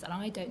conversations, and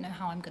I don't know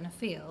how I'm going to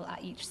feel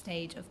at each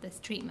stage of this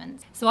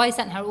treatment. So I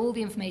sent her all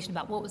the information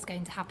about what was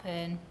going to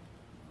happen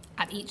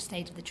at each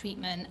stage of the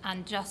treatment,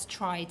 and just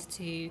tried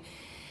to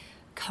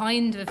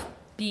kind of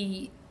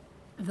be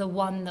the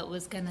one that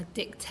was going to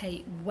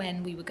dictate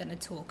when we were going to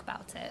talk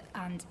about it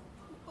and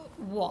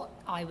what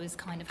I was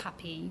kind of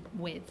happy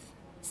with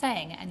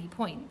saying at any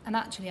point. And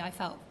actually I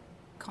felt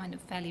kind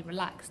of fairly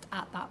relaxed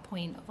at that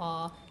point of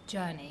our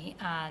journey,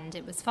 and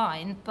it was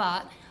fine,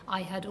 but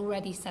I had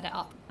already set it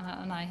up,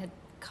 and I had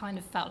kind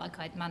of felt like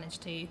I'd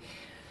managed to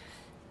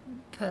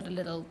put a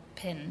little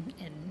pin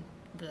in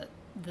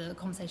the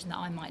conversation that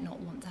I might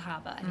not want to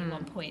have at any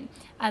one point.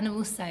 And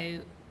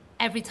also,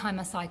 every time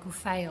a cycle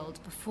failed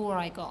before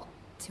I got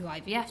to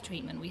IVF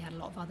treatment, we had a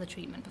lot of other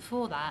treatment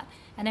before that,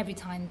 and every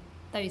time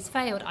those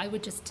failed, I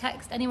would just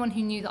text anyone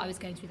who knew that I was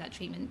going through that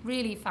treatment,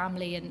 really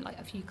family and like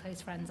a few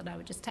close friends, and I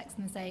would just text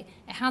them and say,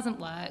 it hasn't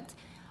worked,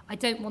 I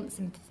don't want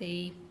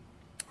sympathy,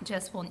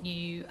 just want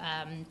you,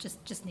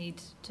 just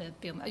need to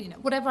be on,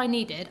 whatever I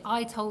needed.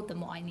 I told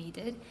them what I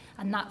needed,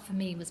 and that for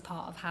me was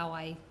part of how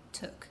I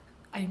took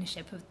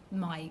ownership of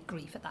my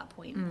grief at that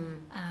point.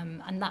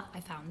 And that I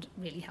found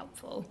really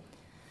helpful.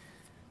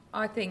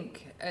 I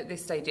think at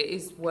this stage it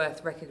is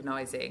worth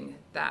recognising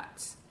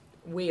that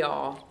we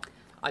are,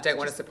 I don't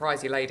want to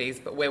surprise you ladies,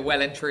 but we're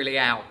well and truly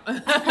out.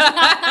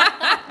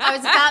 I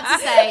was about to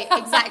say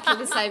exactly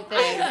the same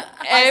thing.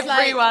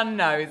 Everyone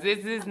knows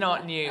this is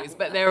not news,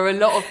 but there are a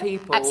lot of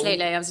people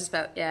absolutely, I was just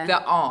about,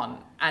 that aren't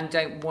and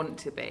don't want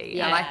to be.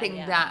 Yeah, and I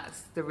think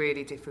that's the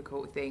really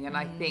difficult thing. And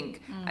I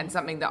think, and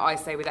something that I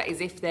say with that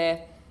is, if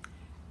they're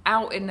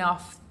out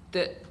enough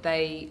that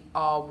they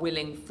are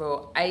willing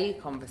for a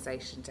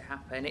conversation to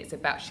happen, it's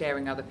about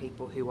sharing other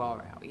people who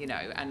are out,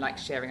 and like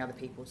sharing other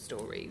people's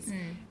stories.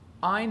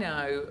 I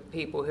know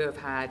people who have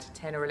had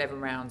 10 or 11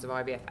 rounds of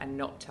IVF and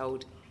not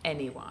told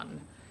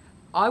anyone.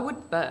 I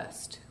would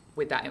burst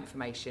with that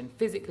information.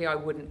 Physically, I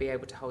wouldn't be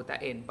able to hold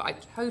that in, but I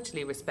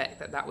totally respect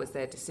that that was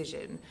their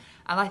decision.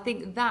 And I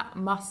think that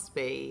must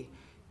be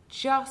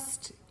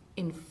just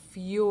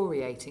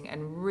infuriating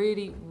and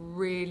really,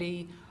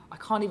 really, I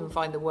can't even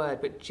find the word,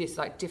 but just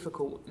like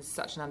difficult is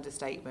such an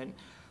understatement.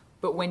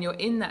 But when you're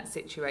in that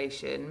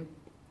situation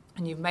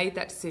and you've made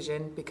that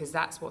decision because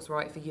that's what's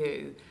right for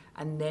you,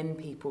 and then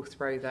people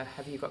throw the,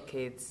 have you got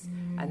kids?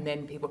 And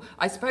then people,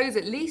 I suppose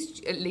at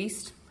least,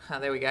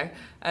 there we go.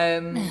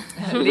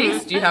 At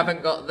least you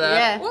haven't got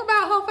the, what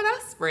about half an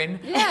aspirin?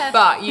 Yeah.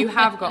 But you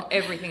have got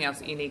everything else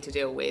that you need to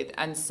deal with.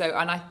 And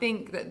I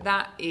think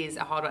that is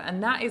a hard one.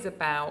 And that is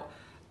about,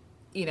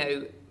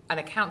 and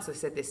a counsellor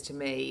said this to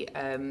me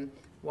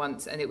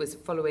once, and it was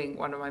following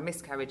one of my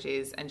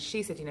miscarriages. And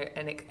she said,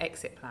 an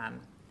exit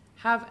plan.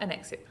 Have an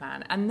exit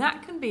plan. And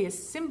that can be as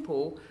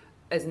simple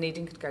as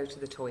needing to go to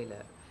the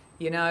toilet.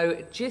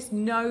 Just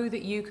know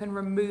that you can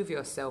remove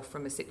yourself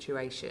from a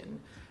situation.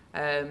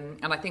 And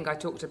I think I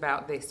talked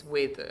about this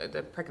with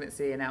the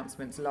pregnancy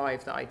announcements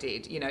live that I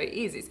did.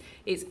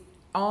 It's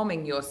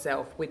arming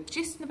yourself with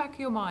just in the back of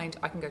your mind,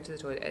 I can go to the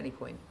toilet at any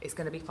point. It's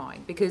going to be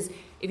fine. Because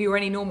if you were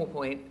any normal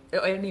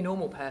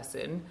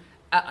person,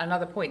 at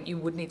another point you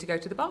would need to go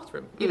to the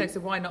bathroom. So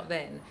why not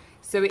then?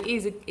 So it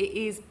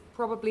is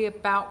probably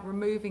about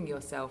removing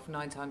yourself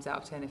 9 times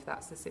out of 10 if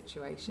that's the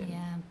situation.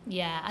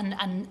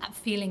 And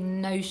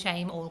feeling no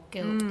shame or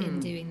guilt in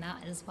doing that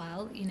as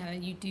well.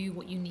 You do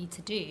what you need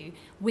to do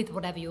with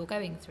whatever you're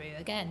going through.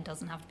 Again,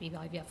 doesn't have to be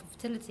IVF or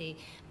fertility,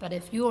 but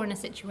if you're in a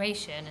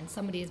situation and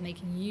somebody is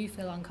making you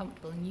feel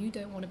uncomfortable and you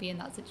don't want to be in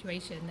that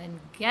situation,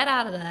 then get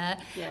out of there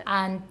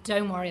and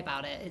don't worry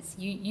about it. It's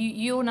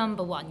you're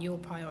number one, your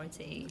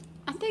priority.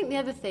 I think the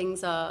other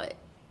things are,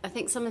 I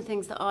think some of the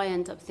things that I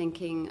end up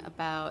thinking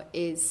about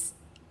is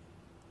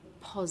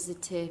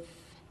positive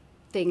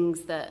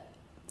things that...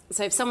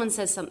 So if someone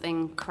says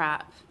something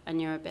crap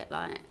and you're a bit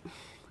like,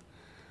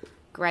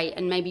 great,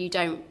 and maybe you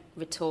don't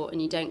retort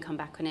and you don't come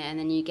back on it, and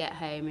then you get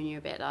home and you're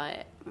a bit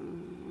like,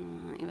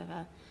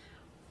 whatever.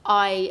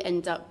 I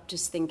end up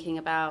just thinking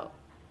about,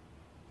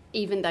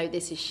 even though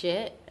this is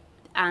shit,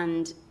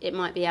 and it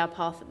might be our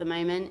path at the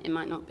moment, it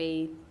might not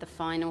be the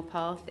final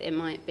path, it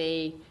might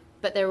be...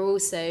 But there are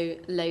also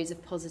loads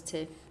of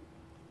positive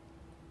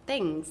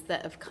things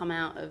that have come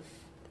out of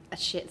a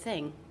shit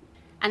thing.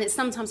 And it's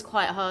sometimes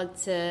quite hard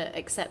to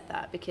accept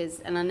that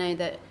because, and I know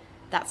that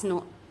that's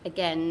not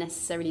again,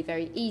 necessarily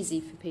very easy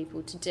for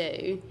people to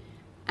do.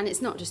 And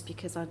it's not just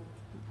because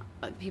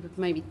people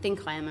maybe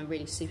think I am a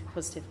really super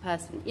positive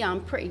person. Yeah,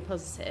 I'm pretty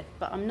positive,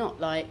 but I'm not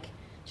like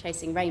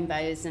chasing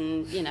rainbows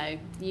and, you know,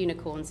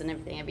 unicorns and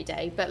everything every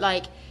day. But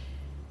like,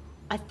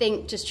 I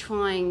think just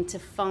trying to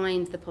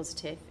find the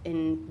positive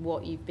in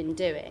what you've been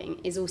doing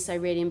is also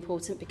really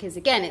important, because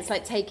again, it's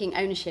like taking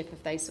ownership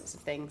of those sorts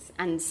of things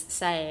and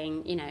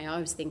saying, you know, I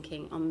was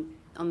thinking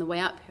on the way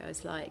up here, I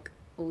was like,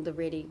 all the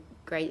really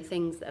great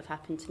things that have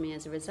happened to me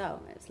as a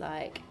result. It's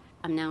like,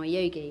 I'm now a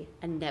yogi.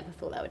 I never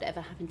thought that would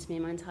ever happen to me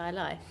in my entire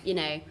life. You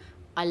know,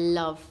 I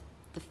love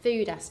the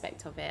food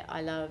aspect of it.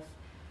 I love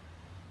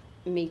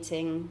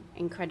meeting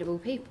incredible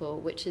people,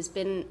 which has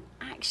been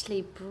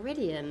actually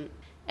brilliant.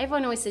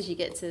 Everyone always says you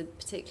get to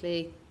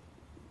particularly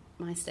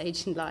my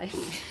stage in life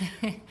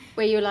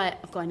where you're like,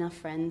 I've got enough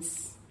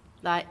friends.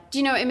 Like, do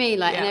you know what I mean?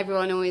 Like, and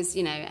everyone always,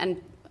 you know,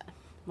 and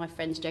my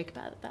friends joke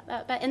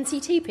about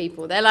NCT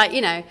people. They're like,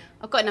 you know,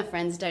 I've got enough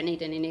friends, don't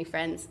need any new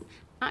friends.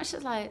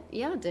 Actually, like,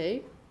 yeah, I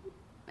do.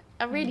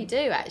 I really do,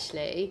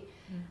 actually.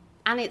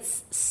 And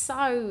it's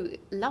so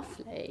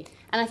lovely.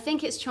 And I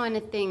think it's trying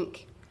to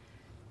think,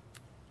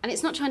 and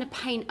it's not trying to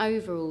paint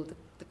over all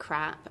the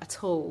crap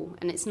at all.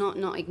 And it's not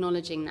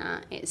acknowledging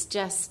that. It's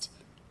just,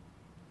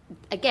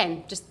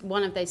 again, just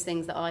one of those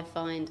things that I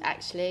find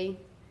actually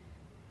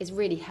is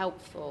really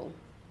helpful.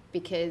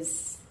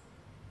 Because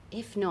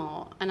if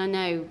not, and I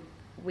know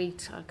we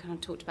kind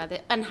of talked about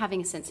it, and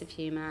having a sense of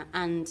humour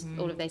and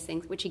all of those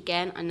things, which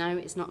again, I know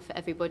is not for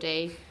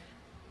everybody.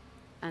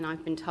 And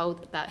I've been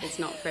told that is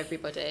not for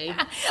everybody.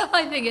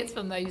 I think it's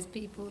for most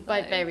people, though.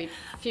 By various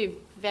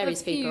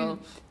people.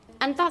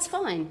 And that's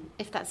fine.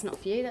 If that's not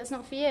for you, that's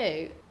not for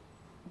you.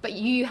 But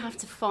you have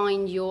to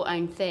find your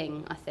own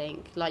thing, I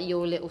think, like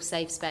your little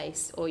safe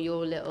space or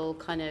your little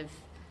kind of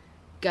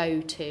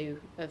go-to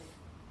of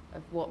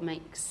what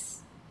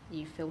makes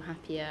you feel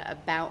happier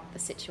about the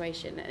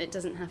situation. And it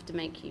doesn't have to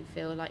make you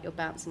feel like you're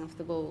bouncing off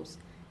the walls.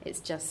 It's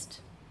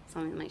just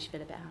something that makes you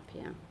feel a bit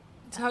happier.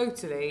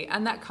 Totally,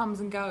 and that comes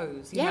and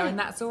goes, you know, and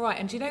that's all right.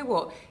 And do you know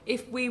what?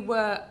 If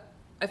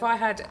I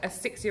had a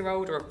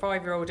 6-year-old or a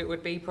 5-year-old, it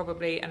would be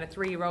probably, and a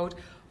 3-year-old,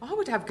 I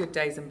would have good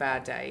days and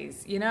bad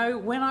days. You know,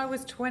 when I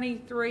was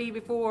 23,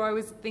 before I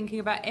was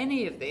thinking about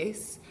any of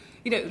this,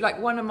 you know, like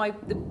one of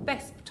the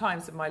best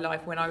times of my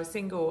life when I was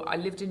single, I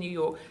lived in New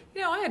York,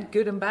 you know, I had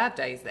good and bad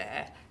days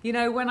there. You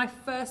know, when I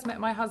first met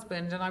my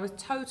husband and I was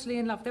totally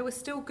in love, there were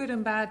still good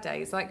and bad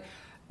days. Like,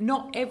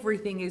 not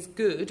everything is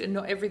good and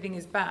not everything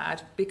is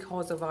bad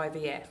because of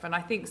IVF. And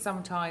I think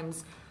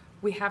sometimes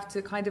we have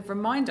to kind of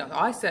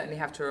I certainly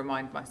have to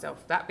remind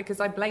myself of that, because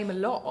I blame a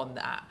lot on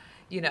that,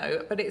 you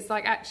know, but it's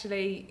like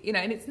actually, you know,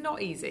 and it's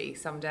not easy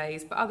some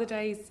days, but other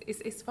days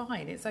it's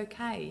fine, it's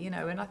okay, you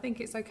know, and I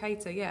think it's okay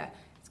to,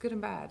 it's good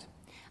and bad.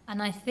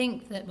 And I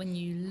think that when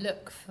you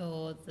look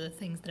for the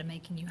things that are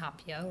making you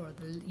happier,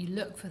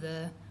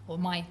 or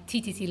my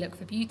TTC Look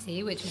for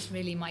Beauty, which is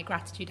really my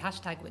gratitude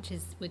hashtag, which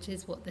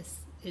is what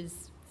this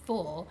is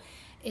for,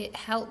 it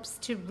helps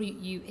to root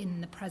you in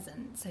the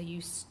present. So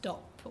you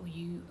stop, or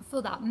you, for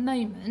that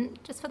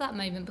moment, just for that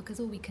moment, because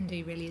all we can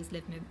do really is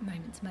live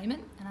moment to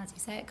moment. And as you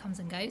say, it comes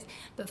and goes.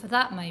 But for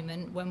that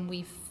moment, when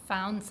we've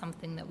found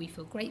something that we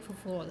feel grateful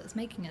for, or that's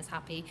making us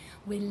happy,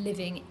 we're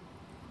living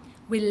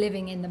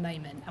in the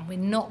moment, and we're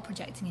not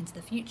projecting into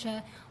the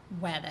future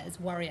where there's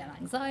worry and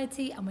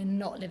anxiety, and we're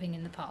not living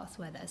in the past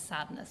where there's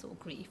sadness or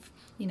grief.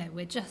 You know,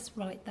 we're just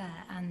right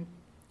there, and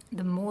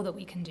the more that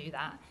we can do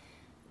that,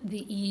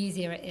 the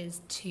easier it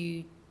is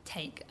to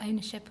take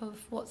ownership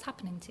of what's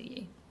happening to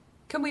you.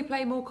 Can we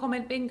play more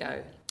comment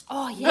bingo?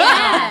 Oh,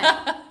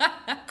 yeah.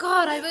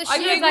 God, I wish I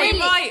think we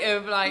might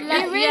have, like...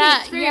 You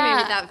really threw me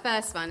with that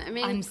first one. I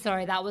mean... I'm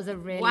sorry, that was a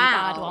really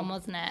bad one,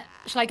 wasn't it?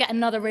 Shall I get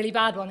another really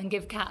bad one and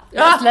give Kat?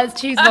 Let's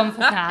choose one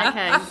for Kat.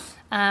 Okay.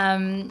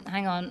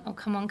 Hang on. Oh,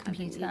 come on,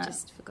 computer. You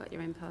just forgot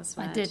your own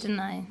password. I did, didn't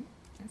I?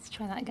 Let's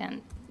try that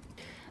again.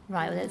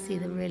 Right, well, let's see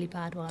the really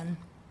bad one.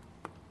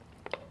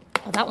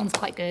 Oh, that one's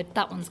quite good.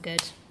 That one's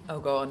good. Oh,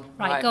 go on.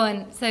 Right, go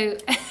on. So,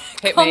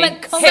 Hit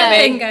comment me.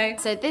 bingo.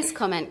 So this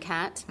comment,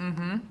 Kat,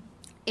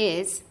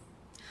 is...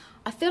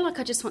 I feel like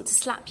I just want to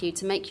slap you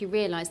to make you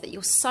realise that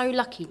you're so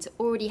lucky to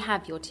already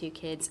have your 2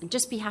 kids and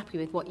just be happy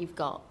with what you've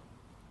got.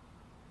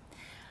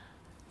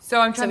 So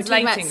I'm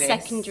translating we're talking this.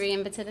 about secondary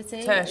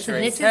infertility?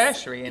 Tertiary.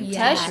 Tertiary infertility.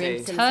 Tertiary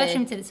infertility. Tertiary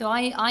infertility. So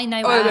I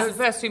know... the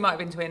first 2 might have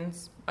been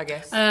twins, I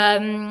guess. I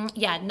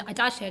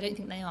don't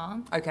think they are.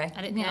 Okay.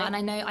 I don't think,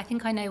 and I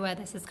think I know where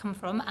this has come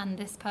from, and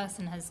this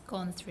person has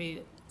gone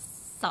through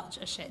such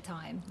a shit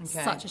time.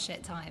 Okay. Such a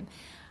shit time.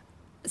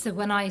 So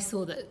when I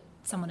saw that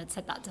someone had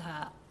said that to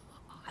her,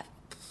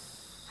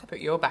 Put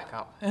your back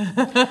up.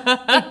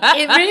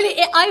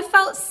 I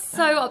felt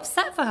so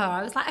upset for her.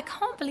 I was like, I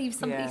can't believe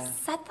somebody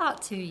said that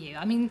to you.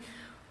 I mean,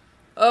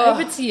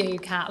 over to you,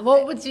 Kat.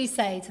 What would you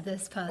say to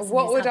this person?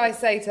 What would I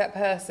say to that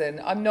person?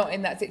 I'm not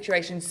in that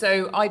situation.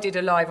 So I did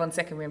a live on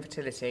secondary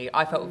infertility.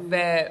 I felt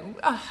very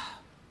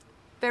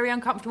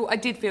uncomfortable. I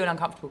did feel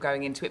uncomfortable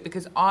going into it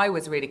because I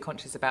was really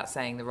conscious about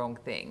saying the wrong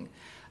thing.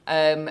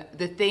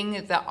 The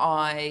thing that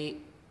I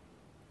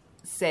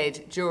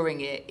said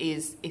during it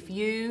is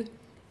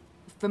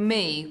for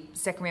me,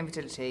 secondary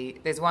infertility,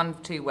 there's one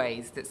of two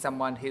ways that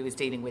someone who is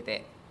dealing with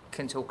it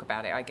can talk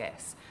about it, I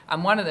guess.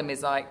 And one of them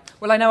is like,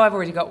 well, I know I've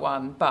already got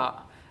one,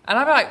 but... And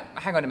I'm like,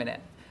 hang on a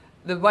minute.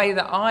 The way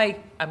that I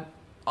am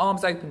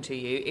arms open to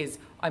you is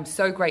I'm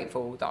so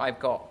grateful that I've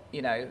got,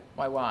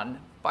 my one,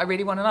 but I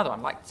really want another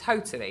one. Like,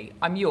 totally.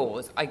 I'm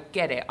yours. I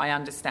get it. I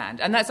understand.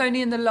 And that's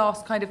only in the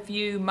last kind of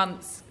few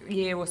months,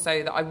 year or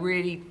so that I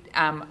really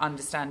am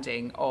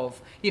understanding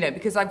of,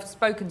 because I've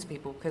spoken to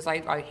people, because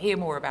I hear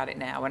more about it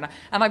now, and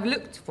I've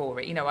looked for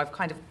it. I've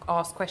kind of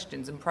asked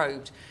questions and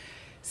probed.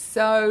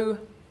 So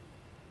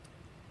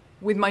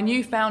with my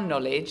newfound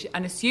knowledge,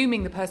 and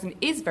assuming the person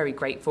is very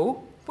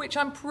grateful, which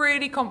I'm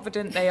pretty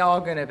confident they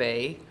are going to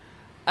be,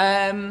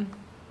 I'm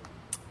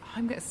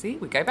going to see.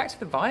 We go back to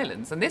the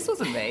violence, and this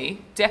wasn't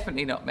me.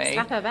 Definitely not me.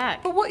 Slap her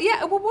back. But what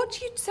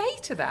do you say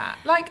to that?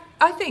 Like,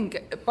 I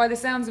think by the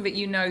sounds of it,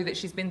 that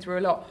she's been through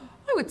a lot.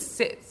 I would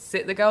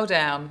sit the girl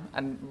down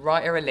and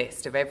write her a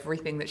list of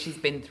everything that she's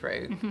been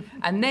through,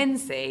 and then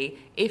see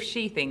if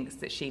she thinks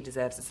that she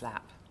deserves a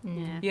slap.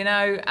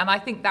 Yeah. And I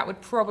think that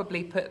would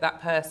probably put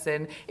that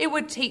person, it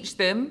would teach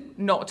them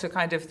not to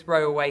kind of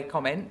throw away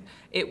comment.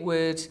 It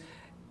would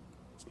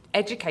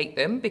educate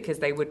them, because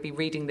they would be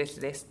reading this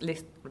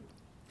list,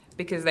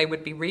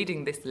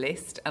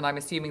 and I'm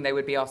assuming they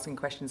would be asking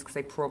questions because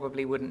they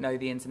probably wouldn't know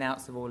the ins and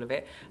outs of all of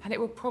it, and it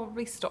would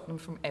probably stop them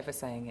from ever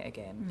saying it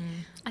again.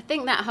 I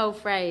think that whole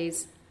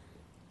phrase,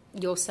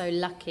 "you're so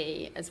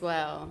lucky" as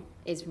well,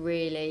 is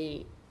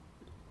really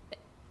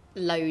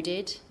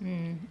loaded,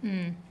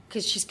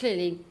 because she's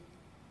clearly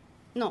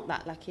not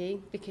that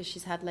lucky, because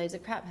she's had loads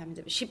of crap happen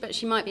to her. But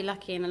she might be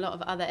lucky in a lot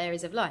of other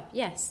areas of life.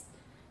 Yes,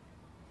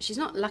 she's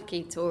not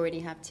lucky to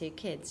already have 2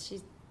 kids.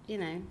 She's,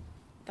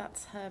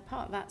 that's her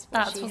part. That's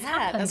what she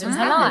had. That's what's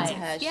happened to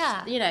her.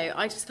 Yeah.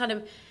 I just kind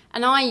of,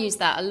 and I use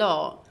that a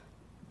lot,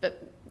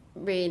 but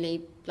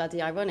really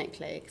bloody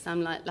ironically, because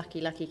I'm like,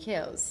 lucky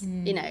kills,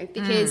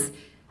 because,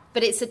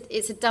 but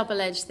it's a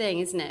double-edged thing,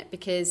 isn't it?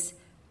 Because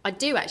I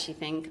do actually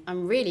think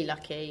I'm really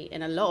lucky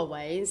in a lot of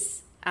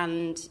ways,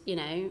 and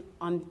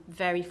I'm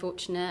very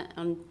fortunate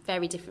on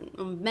many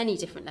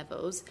different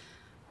levels,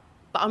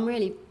 but I'm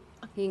really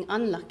fucking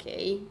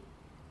unlucky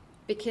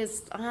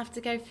because I have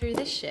to go through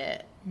this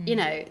shit,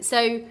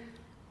 So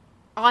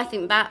I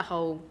think that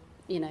whole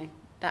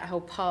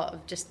part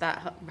of just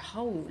that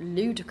whole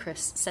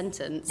ludicrous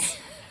sentence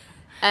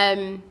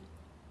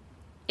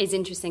is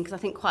interesting, because I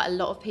think quite a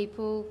lot of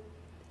people,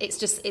 it's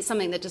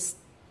something that just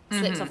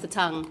slips off the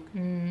tongue,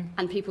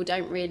 and people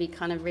don't really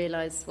kind of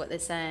realise what they're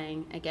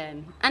saying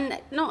again.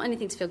 And not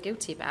anything to feel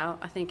guilty about.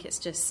 I think it's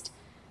just,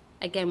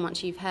 again,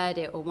 once you've heard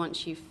it, or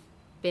once you've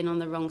been on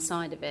the wrong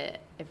side of it,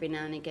 every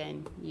now and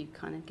again, you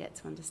kind of get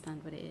to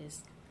understand what it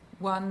is.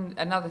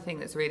 Another thing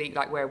that's really,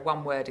 like, where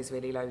one word is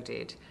really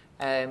loaded,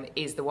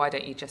 is the "why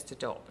don't you just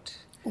adopt?"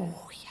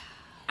 Oh, yeah.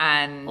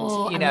 And,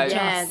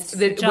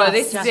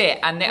 this is it.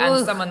 And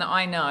someone that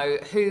I know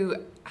who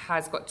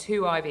has got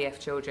 2 IVF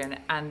children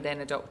and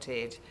then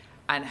adopted,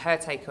 and her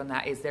take on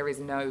that is there is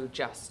no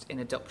just in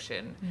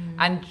adoption.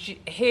 And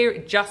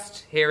hearing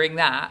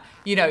that,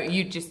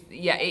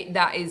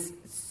 that is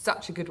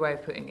such a good way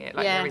of putting it.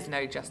 Like, there is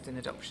no just in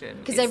adoption.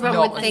 Because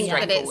everyone would think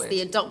that it's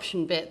the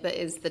adoption bit that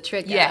is the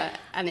trigger,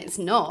 and it's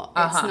not.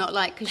 It's not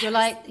like, because you're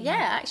like,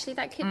 actually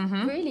that could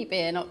really be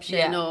an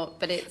option,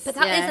 but it's... But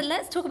that is,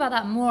 let's talk about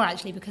that more,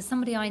 actually, because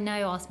somebody I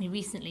know asked me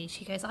recently,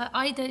 she goes,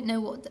 I don't know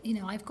what,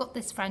 I've got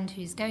this friend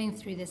who's going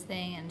through this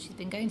thing, and she's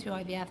been going through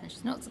IVF and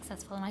she's not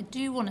successful, and I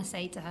do want to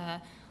say to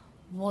her,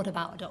 what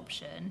about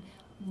adoption?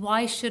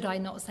 Why should I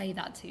not say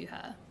that to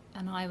her?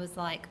 And I was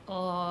like,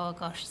 oh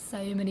gosh,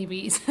 so many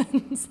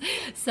reasons.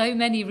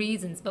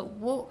 But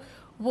what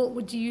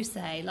would you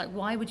say? Like,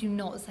 why would you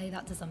not say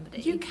that to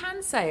somebody? You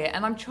can say it,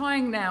 and I'm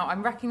trying now.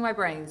 I'm racking my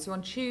brains. So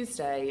on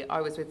Tuesday,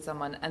 I was with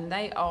someone, and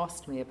they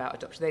asked me about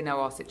adoption. They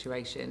know our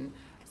situation.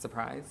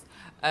 Surprise.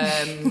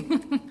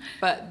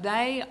 But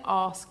they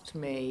asked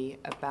me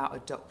about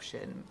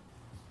adoption.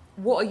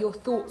 What are your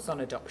thoughts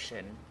on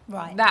adoption?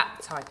 Right.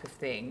 That type of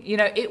thing.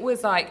 It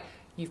was like,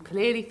 you've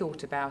clearly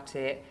thought about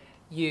it.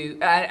 You,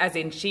 as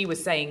in, she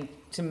was saying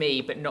to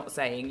me, but not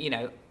saying,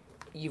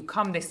 you've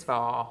come this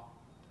far,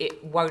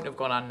 it won't have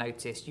gone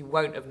unnoticed, you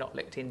won't have not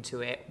looked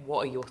into it,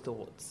 what are your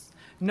thoughts?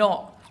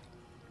 Not,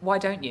 why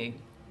don't you?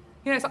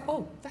 It's like,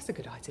 oh, that's a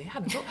good idea.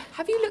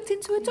 Have you looked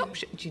into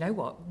adoption? Do you know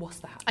what? What's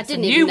that? I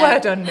didn't even know. New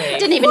word on me. I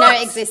didn't even know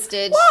it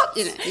existed. What?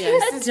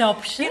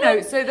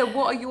 Adoption. So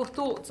what are your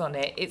thoughts on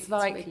it? It's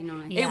like, really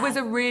nice. It was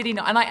a really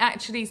nice, and I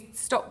actually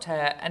stopped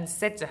her and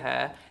said to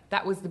her,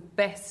 that was the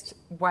best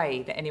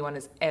way that anyone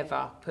has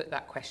ever put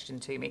that question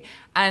to me.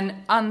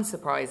 And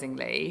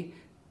unsurprisingly,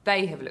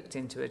 they have looked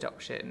into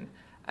adoption.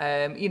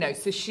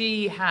 So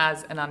she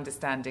has an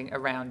understanding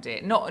around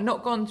it.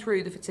 Not gone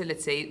through the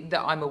fertility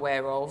that I'm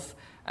aware of.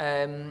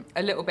 A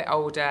little bit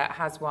older,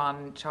 has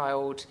one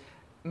child,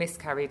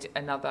 miscarried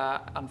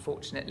another,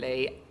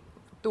 unfortunately.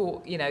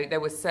 Thought, there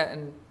was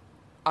certain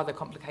other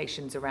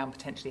complications around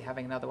potentially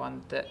having another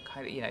one that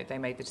kind of, you know, they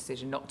made the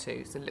decision not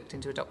to, so looked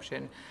into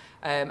adoption.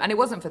 And it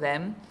wasn't for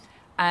them.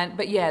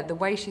 But yeah, the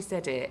way she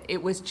said it,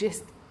 it was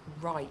just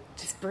right.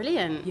 It's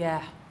brilliant.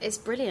 Yeah. It's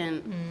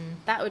brilliant.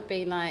 That would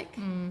be like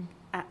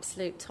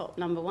absolute top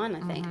number one,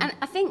 I think. And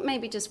I think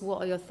maybe just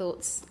what are your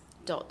thoughts, ...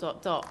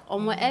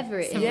 on whatever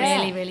it is. It's a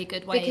really, really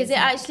good way. Because it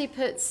actually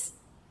puts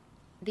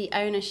the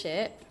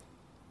ownership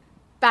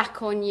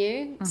back on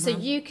you. So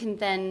you can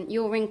then,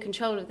 you're in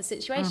control of the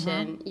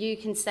situation. You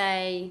can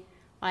say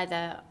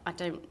either, I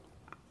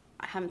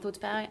haven't thought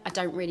about it, I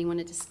don't really want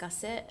to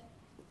discuss it,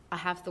 I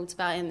have thought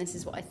about it and this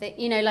is what I think.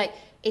 You know, like,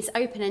 it's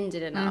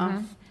open-ended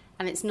enough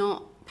and it's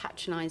not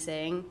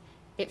patronising.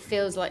 It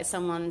feels like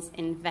someone's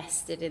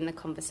invested in the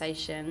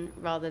conversation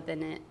rather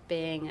than it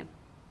being a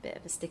bit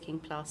of a sticking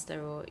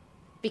plaster, or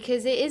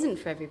because it isn't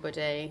for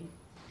everybody.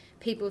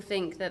 People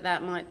think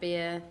that might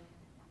be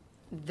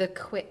the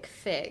quick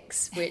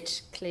fix,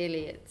 which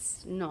clearly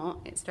it's not.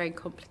 It's very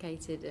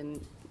complicated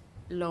and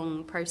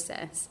long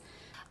process.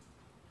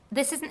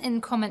 This isn't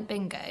in comment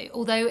bingo,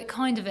 although it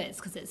kind of is,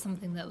 because it's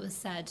something that was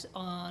said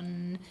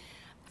on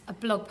a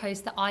blog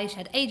post that I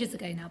shared ages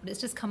ago now, but it's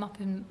just come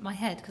up in my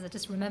head because I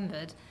just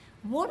remembered.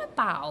 What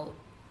about,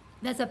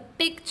 there's a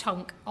big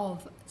chunk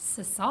of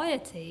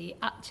society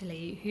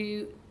actually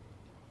who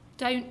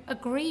don't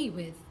agree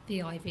with the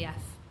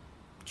IVF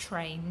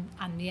train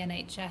and the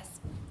NHS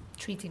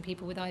treating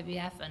people with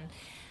IVF. And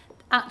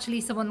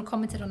actually someone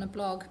commented on a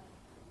blog,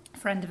 a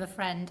friend of a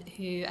friend,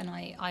 who, and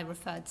I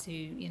referred to,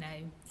 you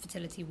know,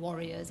 fertility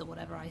warriors or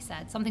whatever I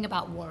said, something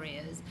about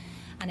warriors,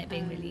 and it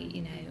being really,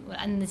 you know,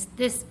 and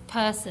this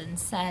person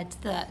said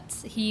that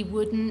he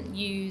wouldn't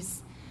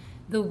use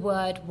the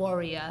word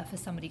warrior for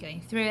somebody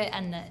going through it,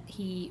 and that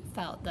he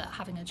felt that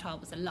having a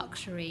child was a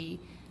luxury,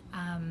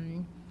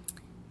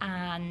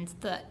 and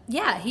that,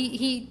 yeah,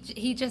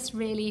 he just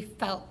really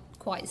felt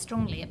quite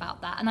strongly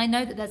about that. And I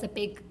know that there's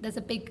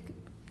a big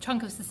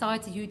chunk of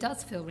society who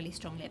does feel really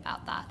strongly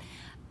about that.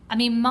 I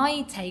mean,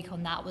 my take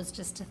on that was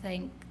just to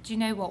think, do you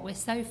know what, we're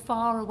so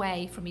far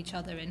away from each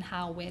other in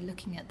how we're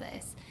looking at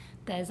this.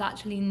 There's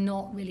actually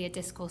not really a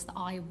discourse that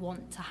I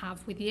want to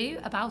have with you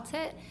about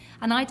it.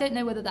 And I don't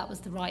know whether that was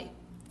the right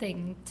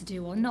thing to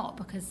do or not,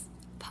 because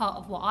part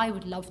of what I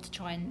would love to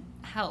try and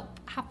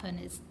help happen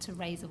is to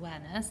raise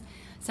awareness.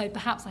 So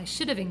perhaps I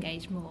should have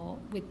engaged more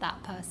with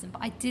that person,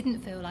 but I didn't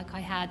really feel like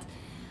I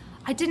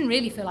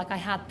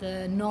had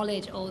the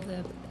knowledge or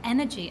the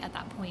energy at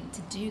that point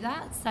to do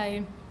that.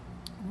 So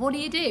what do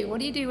you do? What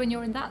do you do when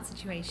you're in that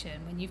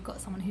situation, when you've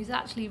got someone who's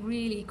actually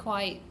really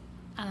quite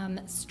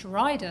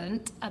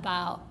strident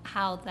about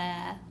how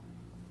they're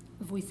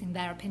voicing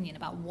their opinion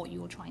about what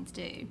you're trying to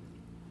do?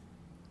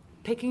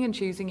 Picking and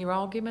choosing your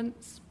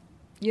arguments,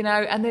 you know,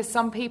 and there's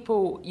some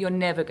people you're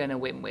never going to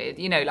win with.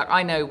 You know, like,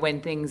 I know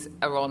when things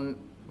are on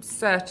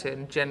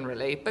certain,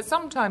 generally, but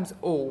sometimes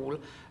all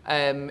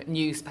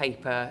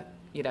newspaper,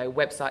 you know,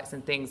 websites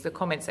and things, the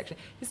comment section,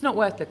 it's not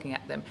worth looking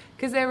at them,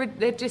 because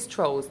they're just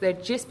trolls. They're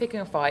just picking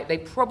a fight. They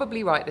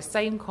probably write the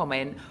same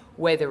comment,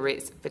 whether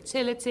it's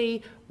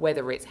fertility,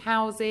 whether it's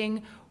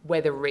housing,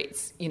 whether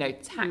it's, you know,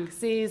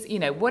 taxes, you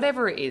know,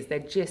 whatever it is, they're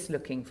just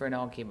looking for an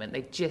argument.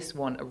 They just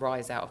want a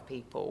rise out of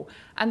people.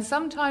 And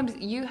sometimes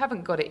you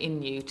haven't got it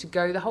in you to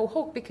go the whole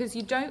hog because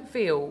you don't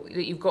feel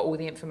that you've got all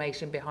the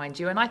information behind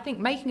you. And I think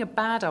making a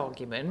bad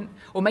argument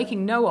or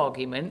making no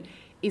argument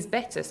is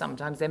better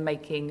sometimes than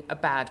making a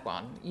bad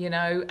one, you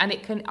know. And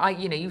it can,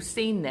 you know, you've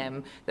seen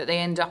them, that they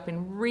end up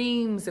in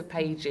reams of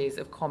pages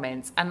of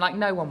comments, and like,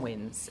 no one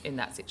wins in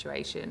that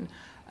situation.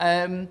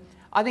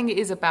 I think it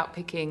is about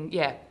picking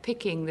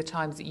the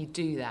times that you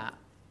do that,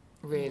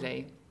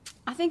 really.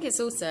 I think it's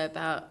also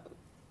about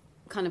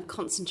kind of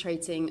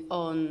concentrating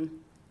on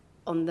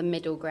the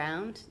middle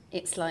ground.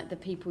 It's like the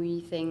people you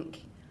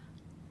think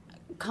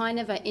kind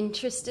of are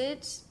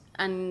interested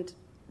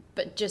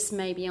but just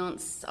maybe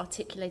aren't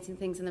articulating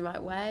things in the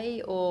right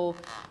way, or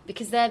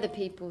because they're the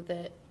people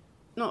that,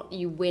 not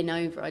you win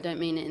over, I don't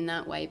mean it in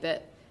that way,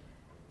 but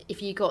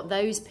if you got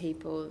those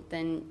people,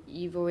 then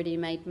you've already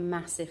made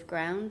massive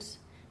ground.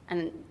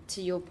 And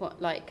to your point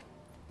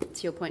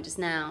just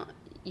now,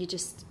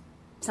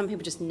 some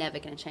people just never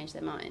going to change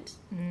their mind.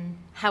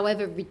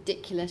 However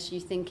ridiculous you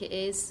think it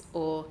is,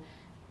 or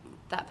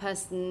that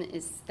person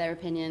is their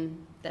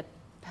opinion, they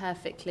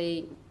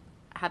perfectly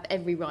have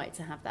every right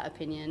to have that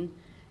opinion.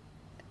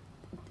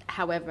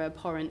 However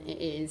abhorrent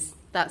it is,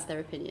 that's their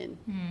opinion.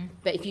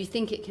 But if you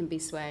think it can be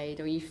swayed,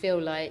 or you feel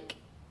like,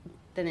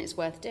 then it's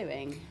worth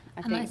doing.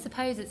 I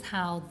suppose it's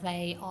how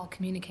they are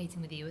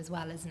communicating with you as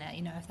well, isn't it?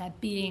 You know, if they're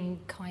being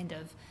kind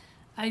of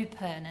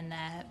open and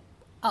they're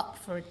up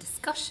for a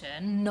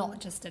discussion, not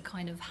just a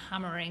kind of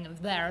hammering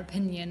of their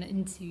opinion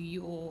into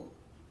your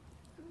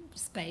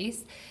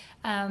space,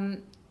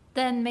 then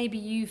maybe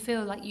you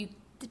feel like you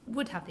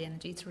would have the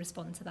energy to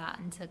respond to that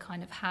and to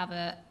kind of have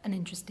an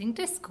interesting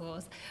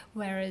discourse.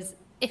 Whereas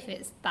if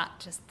it's that,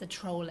 just the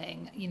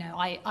trolling, you know,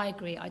 I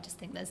agree. I just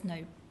think there's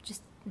no.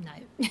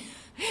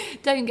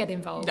 Don't get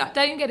involved. No.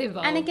 Don't get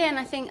involved. And again,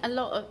 I think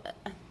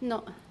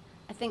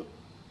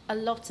a a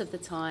lot of the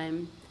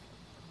time,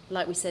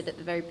 like we said at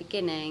the very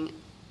beginning,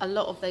 a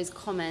lot of those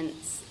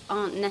comments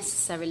aren't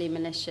necessarily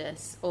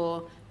malicious,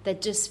 or they're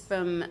just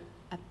from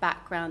a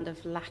background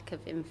of lack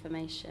of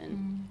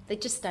information. They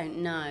just don't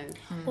know.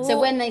 So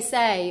when they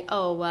say,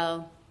 oh,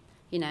 well,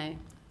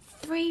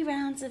 3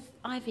 rounds of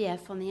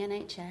IVF on the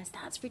NHS,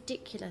 that's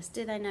ridiculous.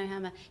 Do they know how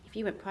much? If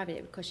you went private,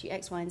 it would cost you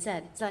X, Y, and Z.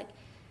 It's like,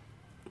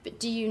 but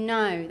do you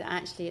know that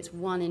actually it's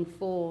 1 in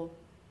 4,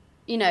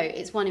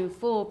 it's 1 in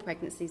 4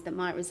 pregnancies that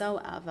might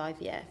result out of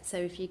IVF. So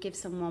if you give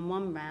someone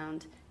 1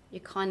 round,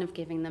 you're kind of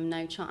giving them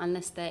no chance,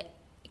 unless they're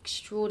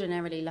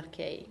extraordinarily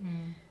lucky.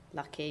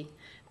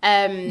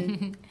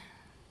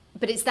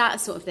 But it's that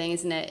sort of thing,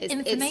 isn't it?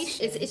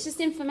 Information. It's just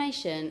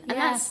information. And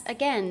that's,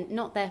 again,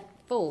 not their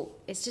fault.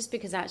 It's just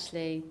because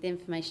actually the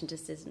information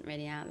just isn't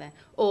really out there.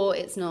 Or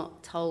it's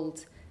not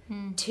told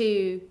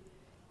to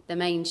the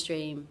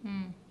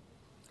mainstream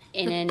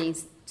in any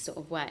sort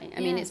of way. I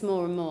mean, it's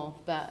more and more,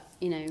 but,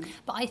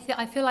 But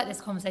I feel like this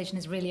conversation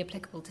is really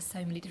applicable to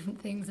so many different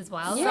things as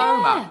well.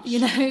 So much.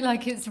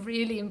 Like it's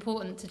really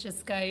important to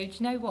just go, do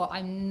you know what?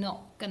 I'm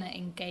not going to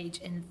engage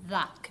in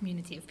that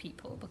community of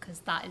people, because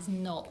that is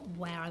not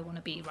where I want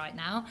to be right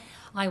now.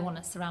 I want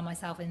to surround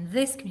myself in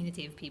this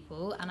community of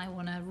people, and I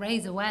want to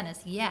raise awareness,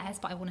 yes,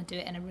 but I want to do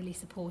it in a really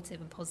supportive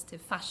and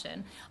positive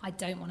fashion. I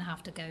don't want to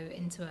have to go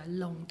into a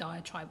long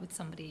diatribe with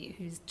somebody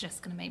who's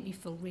just going to make me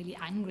feel really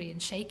angry and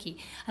shaky.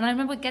 And I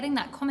remember getting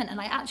that comment, and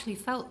I actually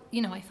felt,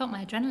 I felt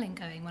my adrenaline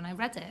going when I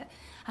read it,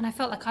 and I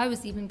felt like I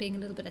was even being a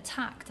little bit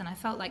attacked, and I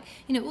felt like,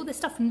 all this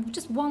stuff, and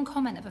just one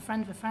comment of a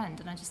friend,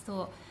 and I just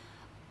thought,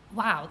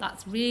 wow,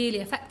 that's really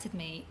affected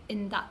me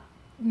in that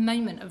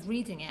moment of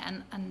reading it,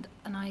 and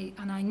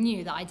I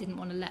knew that I didn't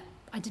want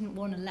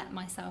to let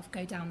myself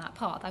go down that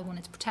path. I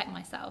wanted to protect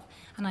myself,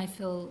 and I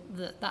feel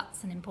that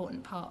that's an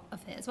important part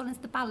of it, as well as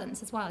the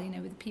balance as well,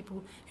 with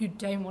people who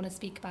don't want to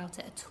speak about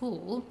it at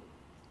all,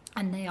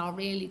 and they are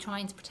really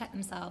trying to protect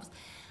themselves,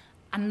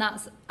 and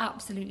that's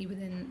absolutely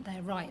within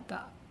their right,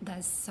 but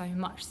there's so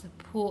much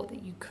support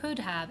that you could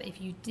have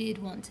if you did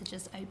want to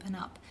just open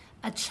up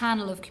a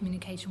channel of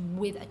communication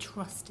with a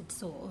trusted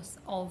source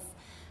of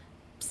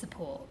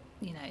support.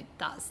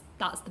 That's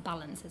the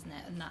balance, isn't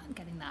it? And that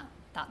getting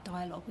that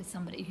dialogue with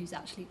somebody who's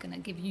actually going to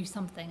give you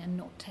something and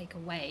not take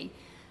away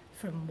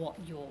from what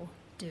you're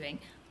doing.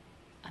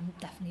 I'm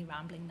definitely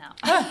rambling now.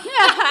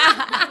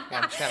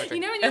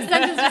 When your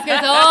sentence just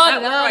goes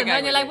on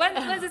and you're like,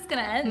 when's this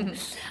going to end?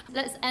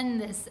 Let's end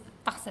this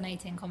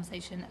fascinating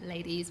conversation,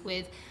 ladies,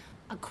 with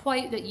a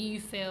quote that you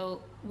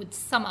feel would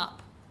sum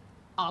up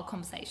our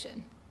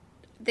conversation.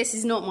 This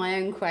is not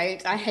my own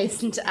quote, I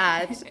hasten to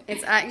add.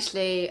 It's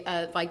actually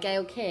by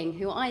Gayle King,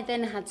 who I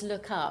then had to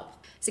look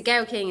up. So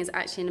Gayle King is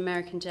actually an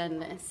American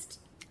journalist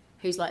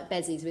who's like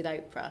Bezies with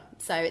Oprah,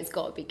 so it's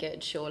got to be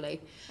good,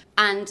 surely.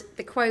 And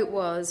the quote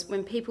was,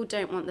 when people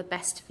don't want the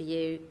best for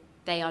you,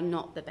 they are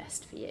not the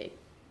best for you.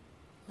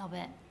 Love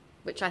it.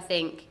 Which I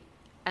think,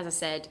 as I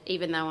said,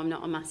 even though I'm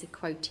not a massive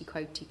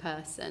quotey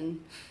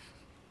person,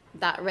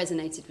 that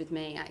resonated with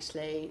me,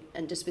 actually,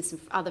 and just with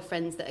some other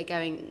friends that are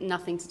going,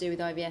 nothing to do with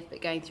IVF,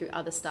 but going through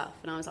other stuff.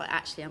 And I was like,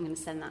 actually, I'm going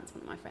to send that to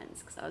one of my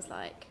friends, because I was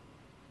like,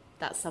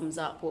 that sums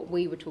up what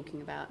we were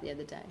talking about the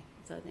other day.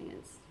 So I think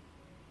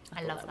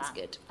I love that. Was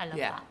good. I love that.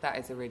 Yeah, that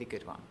is a really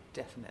good one,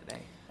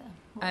 definitely.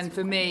 And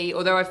for me,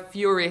 although I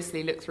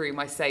furiously look through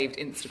my saved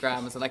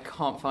Instagrams and I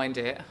can't find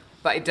it,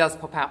 but it does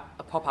pop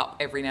up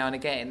every now and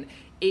again,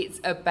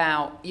 it's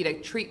about,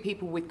 treat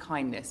people with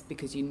kindness,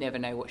 because you never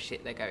know what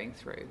shit they're going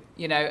through,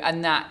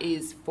 and that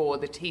is for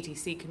the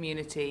TTC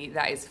community,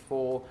 that is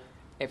for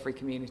every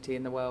community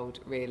in the world,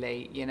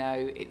 really.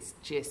 It's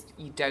just,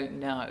 you don't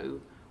know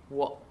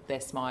what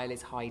their smile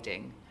is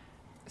hiding.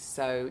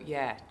 So,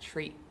 yeah,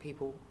 treat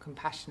people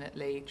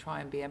compassionately, try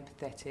and be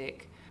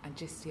empathetic, and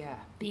just,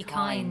 be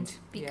kind.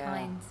 Be Yeah.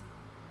 kind.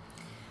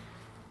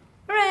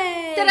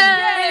 Hooray!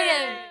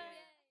 Ta-da!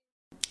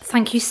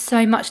 Thank you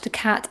so much to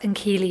Kat and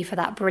Keely for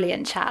that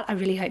brilliant chat. I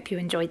really hope you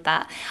enjoyed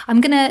that. I'm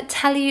going to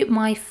tell you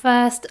my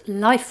first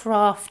Life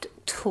Raft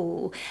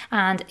tool,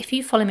 and if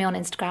you follow me on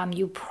Instagram,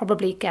 you'll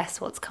probably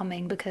guess what's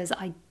coming, because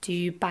I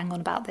do bang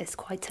on about this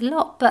quite a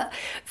lot. But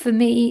for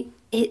me,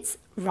 it's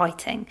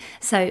writing.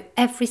 So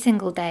every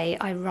single day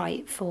I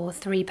write for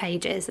 3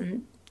 pages,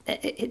 and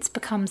it's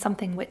become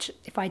something which,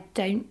 if I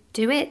don't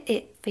do it,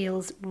 it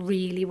feels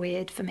really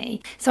weird for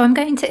me. So I'm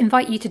going to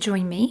invite you to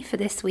join me for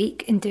this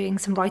week in doing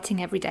some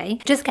writing every day.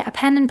 Just get a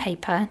pen and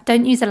paper.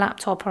 Don't use a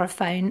laptop or a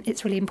phone.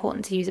 It's really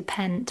important to use a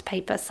pen to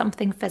paper,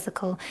 something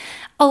physical,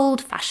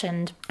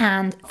 old-fashioned.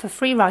 And for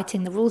free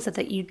writing, the rules are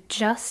that you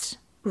just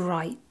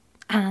write.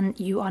 And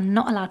you are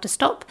not allowed to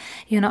stop,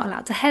 you're not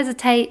allowed to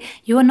hesitate,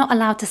 you are not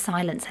allowed to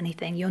silence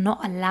anything, you're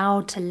not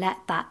allowed to let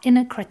that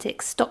inner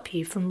critic stop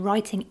you from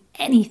writing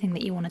anything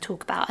that you want to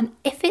talk about. And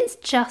if it's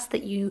just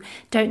that you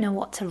don't know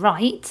what to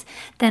write,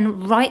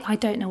 then write I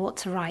don't know what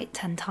to write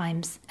 10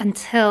 times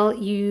until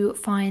you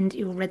find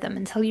your rhythm,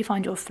 until you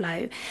find your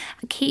flow.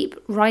 Keep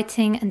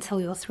writing until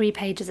your 3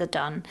 pages are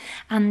done,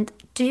 and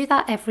do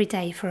that every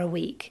day for a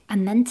week.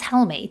 And then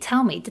tell me,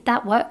 did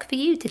that work for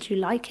you? Did you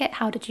like it?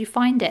 How did you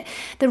find it?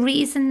 The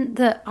reason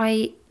that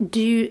I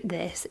do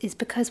this is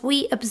because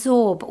we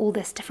absorb all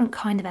this different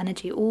kind of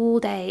energy all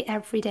day,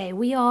 every day.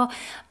 We are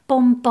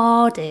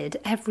bombarded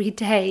every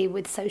day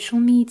with social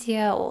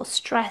media or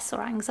stress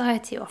or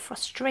anxiety or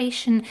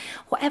frustration,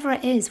 whatever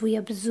it is, we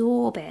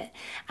absorb it.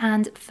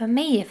 And for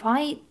me, if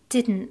I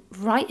didn't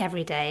write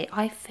every day,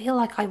 I feel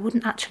like I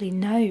wouldn't actually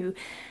know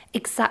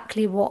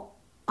exactly what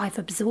I've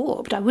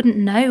absorbed. I wouldn't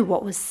know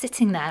what was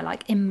sitting there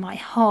like in my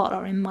heart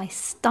or in my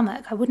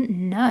stomach. I wouldn't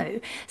know.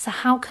 So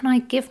how can I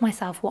give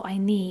myself what I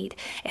need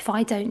if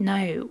I don't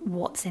know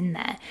what's in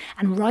there?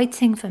 And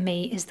writing for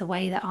me is the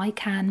way that I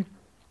can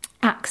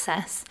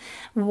access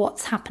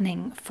what's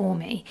happening for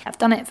me. I've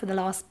done it for the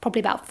last probably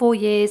about 4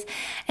 years,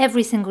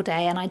 every single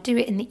day, and I do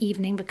it in the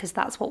evening because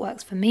that's what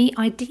works for me.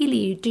 Ideally,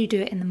 you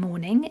do it in the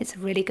morning. It's a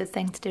really good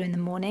thing to do in the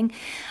morning,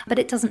 but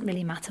it doesn't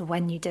really matter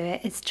when you do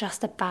it. It's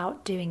just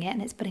about doing it,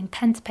 and it's putting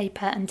pen to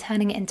paper and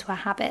turning it into a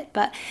habit.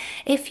 But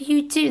if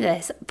you do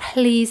this,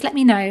 please let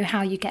me know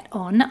how you get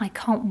on. I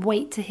can't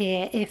wait to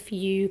hear if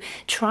you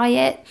try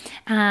it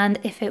and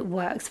if it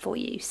works for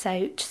you.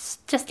 So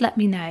just let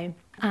me know.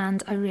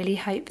 And I really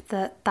hope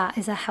that that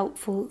is a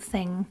helpful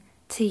thing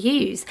to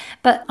use.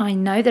 But I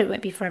know that it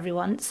won't be for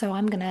everyone, so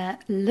I'm going to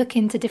look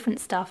into different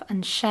stuff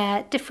and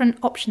share different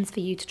options for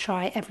you to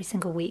try every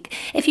single week.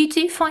 If you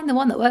do find the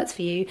one that works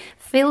for you,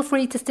 feel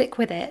free to stick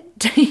with it.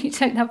 You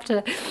don't have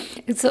to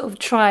sort of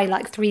try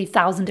like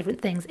 3,000 different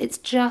things. It's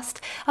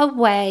just a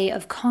way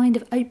of kind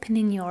of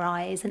opening your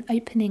eyes and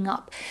opening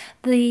up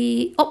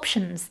the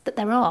options that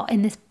there are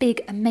in this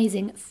big,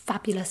 amazing,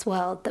 fabulous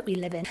world that we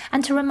live in.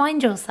 And to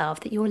remind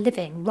yourself that you're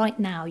living right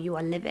now, you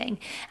are living.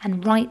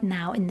 And right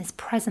now, in this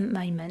present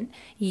moment,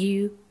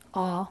 you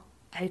are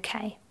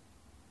okay.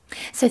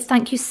 So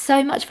thank you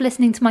so much for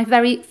listening to my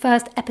very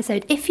first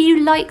episode. If you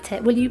liked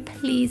it, will you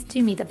please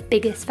do me the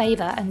biggest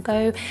favour and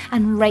go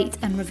and rate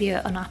and review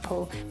it on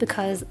Apple,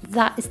 because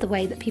that is the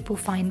way that people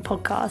find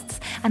podcasts.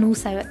 And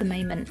also at the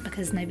moment,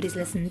 because nobody's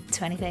listened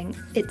to anything,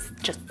 it's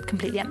just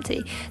completely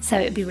empty. So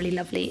it'd be really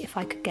lovely if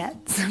I could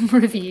get some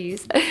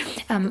reviews.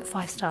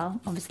 5-star,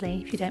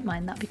 obviously, if you don't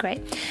mind, that'd be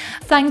great.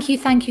 Thank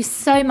you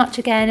so much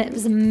again. It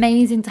was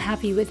amazing to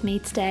have you with me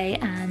today,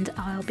 and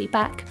I'll be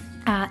back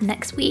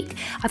next week.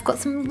 I've got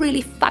some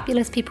really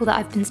fabulous people that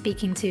I've been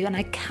speaking to, and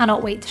I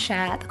cannot wait to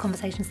share the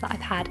conversations that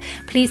I've had.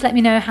 Please let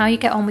me know how you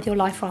get on with your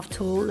Life Raft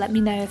tool. Let me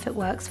know if it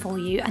works for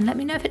you, and let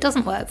me know if it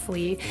doesn't work for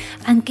you,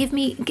 and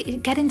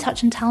get in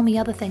touch and tell me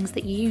other things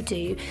that you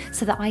do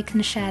so that I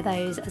can share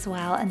those as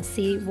well and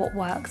see what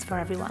works for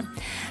everyone.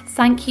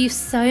 Thank you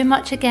so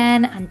much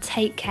again, and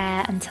take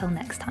care until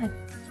next time.